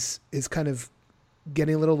is kind of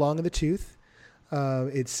getting a little long in the tooth.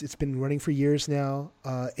 It's been running for years now.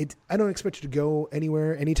 I don't expect it to go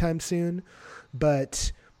anywhere anytime soon,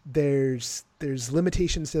 but there's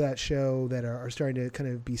limitations to that show that are starting to kind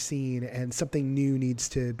of be seen, and something new needs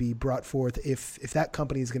to be brought forth if that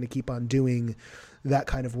company is going to keep on doing that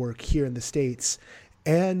kind of work here in the States.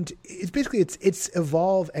 And it's basically it's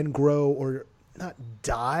evolve and grow, or not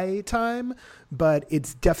die time, but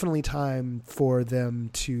it's definitely time for them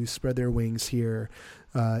to spread their wings here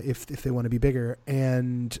if they want to be bigger.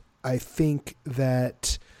 And I think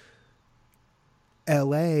that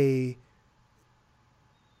LA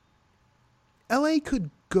could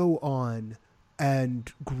go on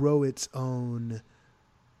and grow its own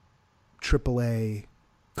AAA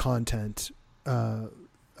content, a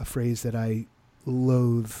phrase that I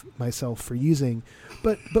loathe myself for using,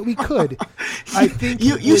 but we could. I think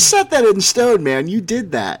you set that in stone, man. You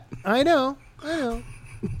did that. I know.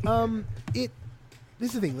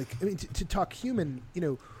 This is the thing. Like, I mean, to talk human,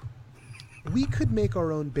 we could make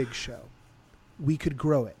our own big show. We could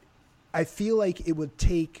grow it. I feel like it would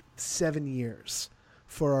take 7 years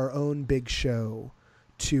for our own big show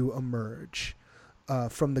to emerge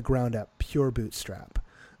from the ground up, pure bootstrap,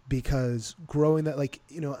 because growing that,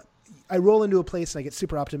 I roll into a place and I get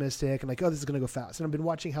super optimistic and like, oh, this is going to go fast. And I've been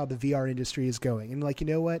watching how the VR industry is going. And like, you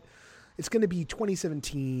know what? It's going to be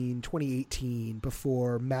 2017, 2018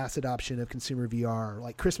 before mass adoption of consumer VR,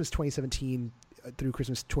 like Christmas 2017 through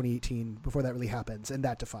Christmas 2018, before that really happens. And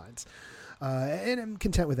that defines. And I'm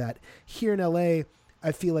content with that. Here in LA,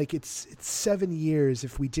 I feel like it's 7 years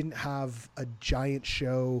if we didn't have a giant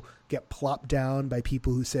show get plopped down by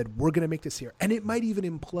people who said, we're going to make this here. And it might even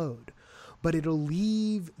implode. But it'll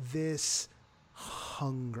leave this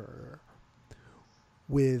hunger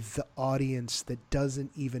with the audience that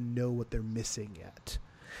doesn't even know what they're missing yet.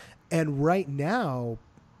 And right now,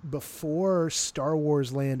 before Star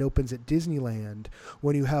Wars Land opens at Disneyland,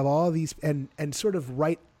 when you have all these, and sort of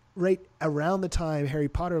right around the time Harry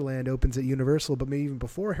Potter Land opens at Universal, but maybe even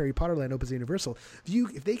before Harry Potter Land opens at Universal,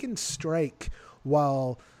 if they can strike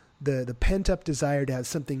while the pent-up desire to have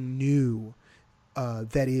something new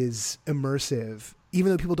that is immersive,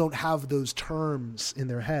 even though people don't have those terms in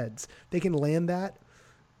their heads, they can land that,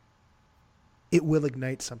 it will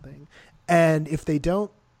ignite something. And if they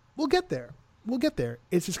don't, we'll get there.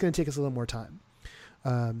 It's just going to take us a little more time.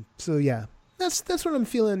 So yeah, that's what I'm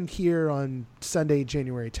feeling here on Sunday,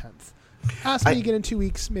 January 10th. Ask me again in 2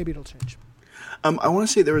 weeks. Maybe it'll change. I want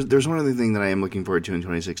to say there's one other thing that I am looking forward to in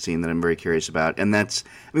 2016 that I'm very curious about, and that's,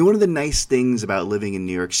 one of the nice things about living in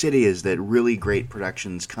New York City is that really great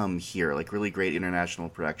productions come here, like really great international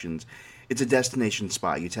productions. It's a destination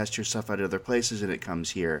spot. You test your stuff out at other places, and it comes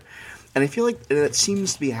here. And I feel like that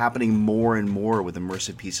seems to be happening more and more with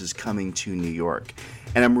immersive pieces coming to New York.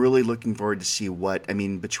 And I'm really looking forward to see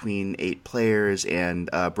between 8 Players and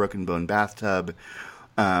Broken Bone Bathtub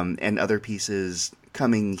and other pieces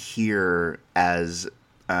coming here as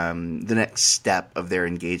the next step of their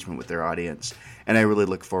engagement with their audience. And I really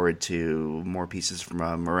look forward to more pieces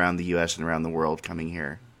from around the U.S. and around the world coming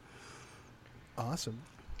here. Awesome.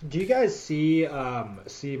 Do you guys see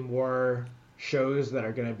more shows that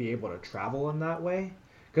are going to be able to travel in that way?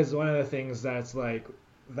 Because one of the things that's like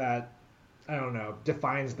that, I don't know,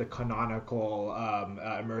 defines the canonical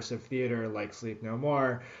immersive theater like Sleep No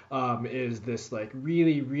More is this like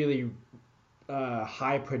really, really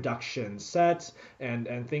high production set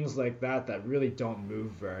and things like that really don't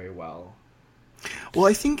move very well. Well,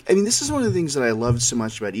 I mean, this is one of the things that I loved so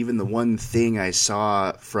much about even the one thing I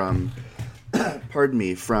saw from, pardon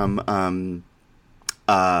me, from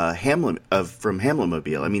Hamlet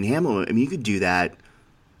Mobile. I mean, you could do that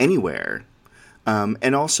anywhere.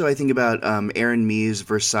 And also I think about Aaron Mee's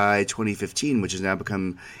Versailles 2015, which has now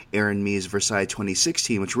become Aaron Mee's Versailles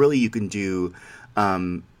 2016, which really you can do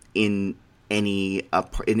in any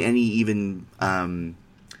even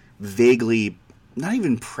vaguely, not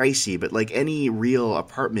even pricey, but like any real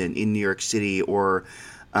apartment in New York City or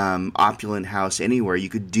opulent house anywhere. You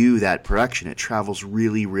could do that production. It travels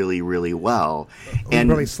really, really, really well. And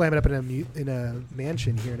probably slam it up in a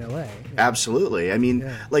mansion here in LA. Yeah. Absolutely. I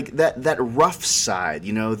mean, like that rough side,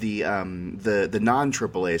 the non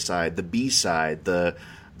AAA side, the B side, the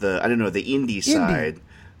I don't know, the indie side.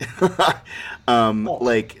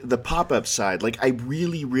 Like the pop-up side. Like I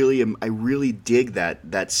really dig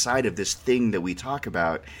that side of this thing that we talk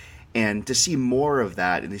about, and to see more of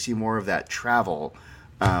that and to see more of that travel,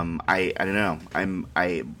 I don't know.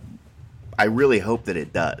 I really hope that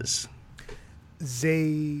it does.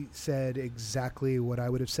 Zay said exactly what I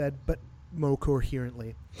would have said, but more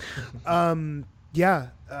coherently.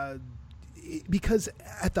 Because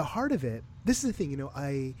at the heart of it, this is the thing,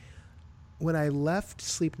 when I left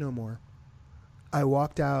Sleep No More, I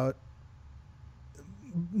walked out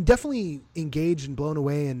definitely engaged and blown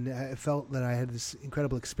away, and I felt that I had this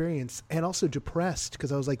incredible experience, and also depressed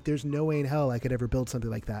because I was like, there's no way in hell I could ever build something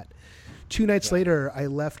like that. 2 nights later, I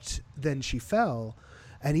left Then She Fell,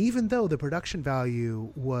 and even though the production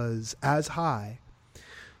value was as high,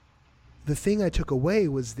 the thing I took away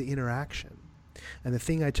was the interaction, and the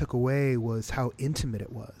thing I took away was how intimate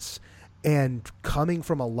it was. And coming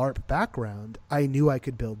from a LARP background, I knew I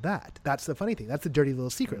could build that. That's the funny thing. That's the dirty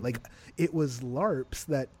little secret. Like, it was LARPs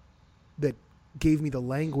that gave me the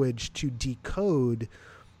language to decode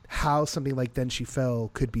how something like Then She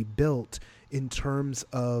Fell could be built in terms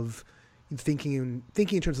of thinking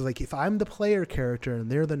in terms of, like, if I'm the player character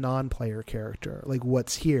and they're the non-player character, like,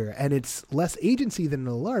 what's here? And it's less agency than in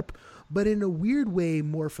a LARP, but in a weird way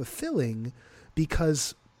more fulfilling,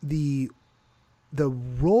 because the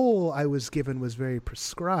role I was given was very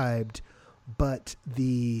prescribed, but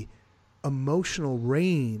the emotional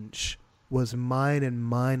range was mine and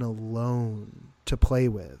mine alone to play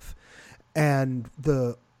with. And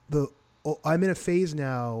I'm in a phase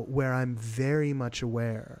now where I'm very much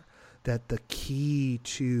aware that the key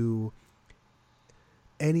to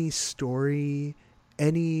any story,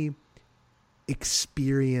 any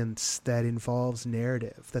experience that involves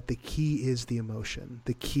narrative, that the key is the emotion,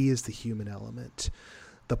 the key is the human element.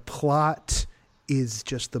 The plot is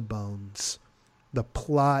just the bones. The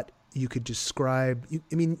plot you could describe.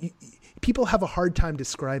 People have a hard time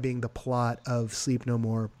describing the plot of Sleep No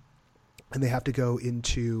More, and they have to go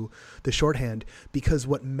into the shorthand, because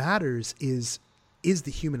what matters is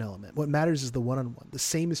the human element. What matters is the one-on-one. The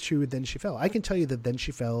same is true with Then She Fell. I can tell you that Then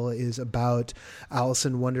She Fell is about Alice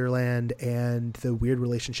in Wonderland and the weird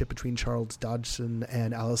relationship between Charles Dodgson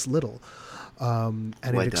and Alice Little. And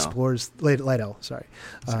Liddell. It explores... Liddell, sorry.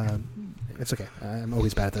 It's okay. I'm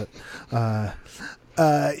always bad at that.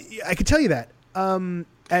 I could tell you that. And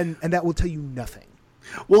that will tell you nothing.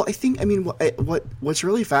 Well, what's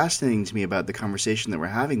really fascinating to me about the conversation that we're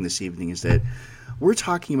having this evening is that we're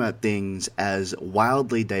talking about things as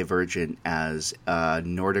wildly divergent as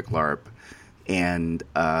Nordic LARP and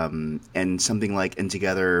something like "And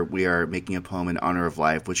Together We Are Making a Poem in Honor of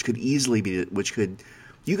Life," which could easily be,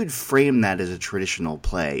 you could frame that as a traditional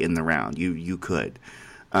play in the round. You could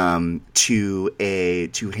to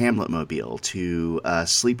Hamlet Mobile, to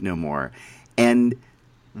Sleep No More, and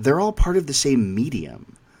they're all part of the same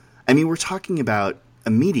medium. I mean, we're talking about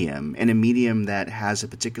a medium, and a medium that has a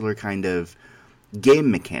particular kind of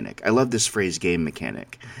game mechanic. I love this phrase, game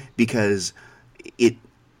mechanic, because it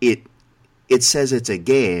says it's a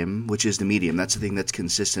game, which is the medium. That's the thing that's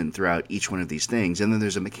consistent throughout each one of these things. And then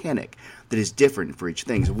there's a mechanic that is different for each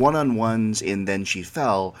thing. One-on-ones in Then She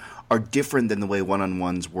Fell are different than the way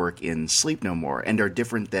one-on-ones work in Sleep No More, and are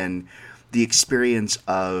different than the experience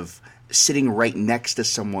of sitting right next to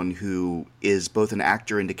someone who is both an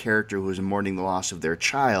actor and a character who is mourning the loss of their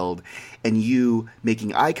child, and you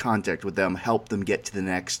making eye contact with them help them get to the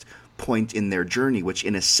next point in their journey, which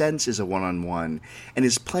in a sense is a one-on-one and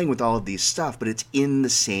is playing with all of these stuff, but it's in the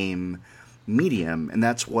same medium. And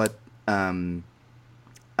that's what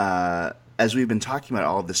as we've been talking about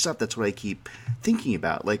all of this stuff, that's what I keep thinking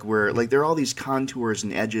about. Like there are all these contours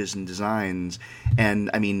and edges and designs, and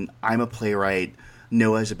I mean, I'm a playwright,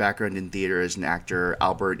 Noah has a background in theater as an actor,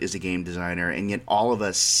 Albert is a game designer, and yet all of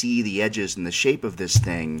us see the edges and the shape of this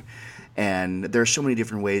thing, and there are so many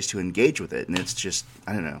different ways to engage with it, and it's just,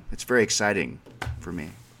 I don't know, it's very exciting for me.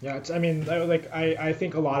 Yeah, I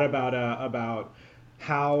think a lot about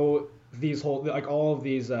how these all of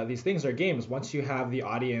these things are games. Once you have the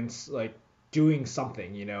audience like doing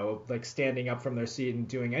something, like standing up from their seat and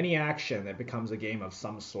doing any action, it becomes a game of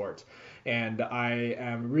some sort. And I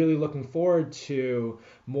am really looking forward to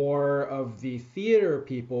more of the theater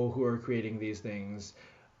people who are creating these things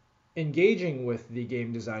engaging with the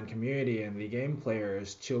game design community and the game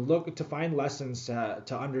players to find lessons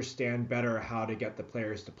to understand better how to get the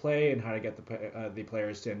players to play and how to get the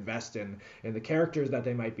players to invest in the characters that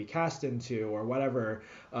they might be cast into or whatever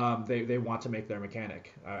they want to make their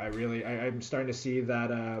mechanic. I'm starting to see that.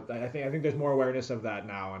 I think there's more awareness of that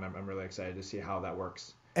now, and I'm really excited to see how that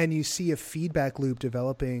works. And you see a feedback loop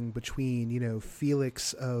developing between,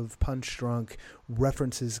 Felix of Punch Drunk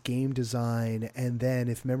references game design, and then,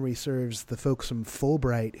 if memory serves, the folks from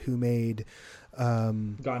Fulbright who made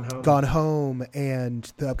Gone Home and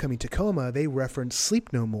the upcoming Tacoma, they reference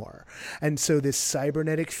Sleep No More. And so this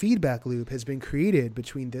cybernetic feedback loop has been created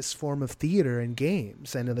between this form of theater and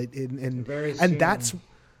games. And that's,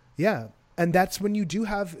 yeah. And that's when you do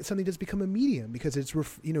have something that's become a medium, because it's,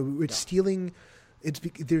 stealing...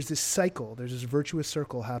 there's this cycle, there's this virtuous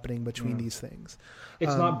circle happening between these things.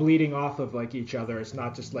 It's not bleeding off of like each other. It's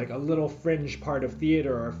not just like a little fringe part of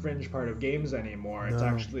theater or a fringe part of games anymore. It's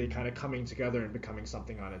actually kind of coming together and becoming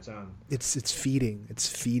something on its own. It's feeding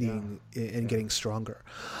and getting stronger.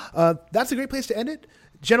 That's a great place to end it,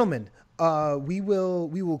 gentlemen. We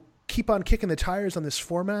will keep on kicking the tires on this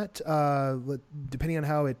format. Depending on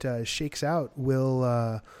how it shakes out,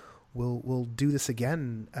 We'll do this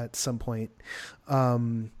again at some point. How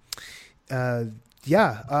to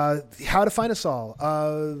find us all.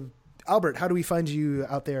 Albert, how do we find you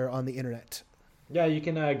out there on the internet? Yeah, you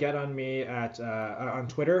can get on me on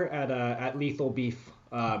Twitter at Lethal Beef.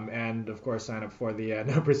 And of course, sign up for the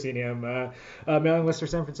No Proscenium mailing list for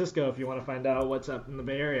San Francisco if you want to find out what's up in the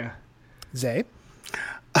Bay Area. Zay?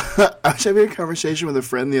 I was having a conversation with a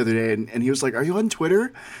friend the other day, and he was like, "Are you on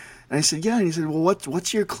Twitter?" And I said, "Yeah." And he said, "Well,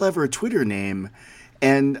 what's your clever Twitter name?"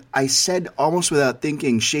 And I said, almost without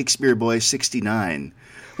thinking, Shakespeare Boy 69,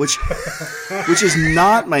 which is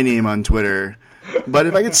not my name on Twitter. But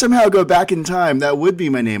if I could somehow go back in time, that would be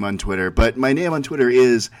my name on Twitter. But my name on Twitter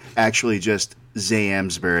is actually just Zay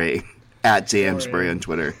Amsbury, at Zay Amsbury on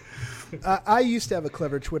Twitter. I used to have a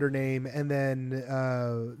clever Twitter name, and then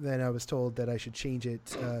I was told that I should change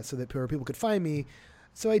it so that people could find me.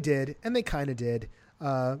 So I did, and they kind of did.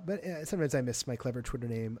 But sometimes I miss my clever Twitter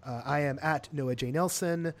name. I am at Noah J.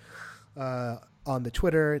 Nelson on the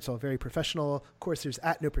Twitter. It's all very professional. Of course, there's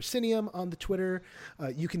at No Proscenium on the Twitter.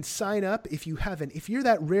 You can sign up if you haven't. If you're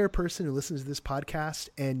that rare person who listens to this podcast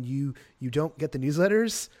and you don't get the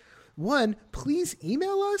newsletters, one, please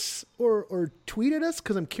email us or tweet at us,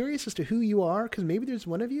 because I'm curious as to who you are, because maybe there's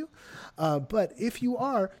one of you. But if you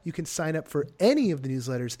are, you can sign up for any of the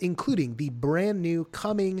newsletters, including the brand new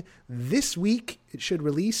coming this week. It should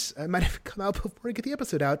release. It might have come out before we get the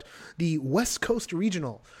episode out. The West Coast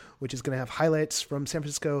Regional, which is going to have highlights from San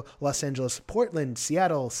Francisco, Los Angeles, Portland,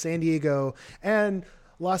 Seattle, San Diego, and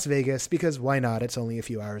Las Vegas, because why not? It's only a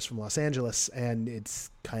few hours from Los Angeles, and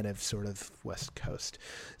it's kind of sort of West Coast.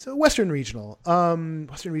 So Western Regional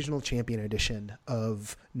Champion Edition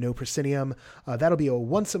of No Proscenium. That'll be a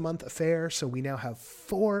once-a-month affair, so we now have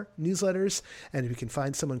 4 newsletters, and if we can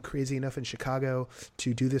find someone crazy enough in Chicago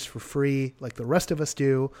to do this for free, like the rest of us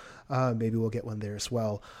do, maybe we'll get one there as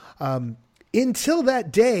well. Until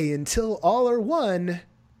that day, until all are one,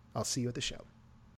 I'll see you at the show.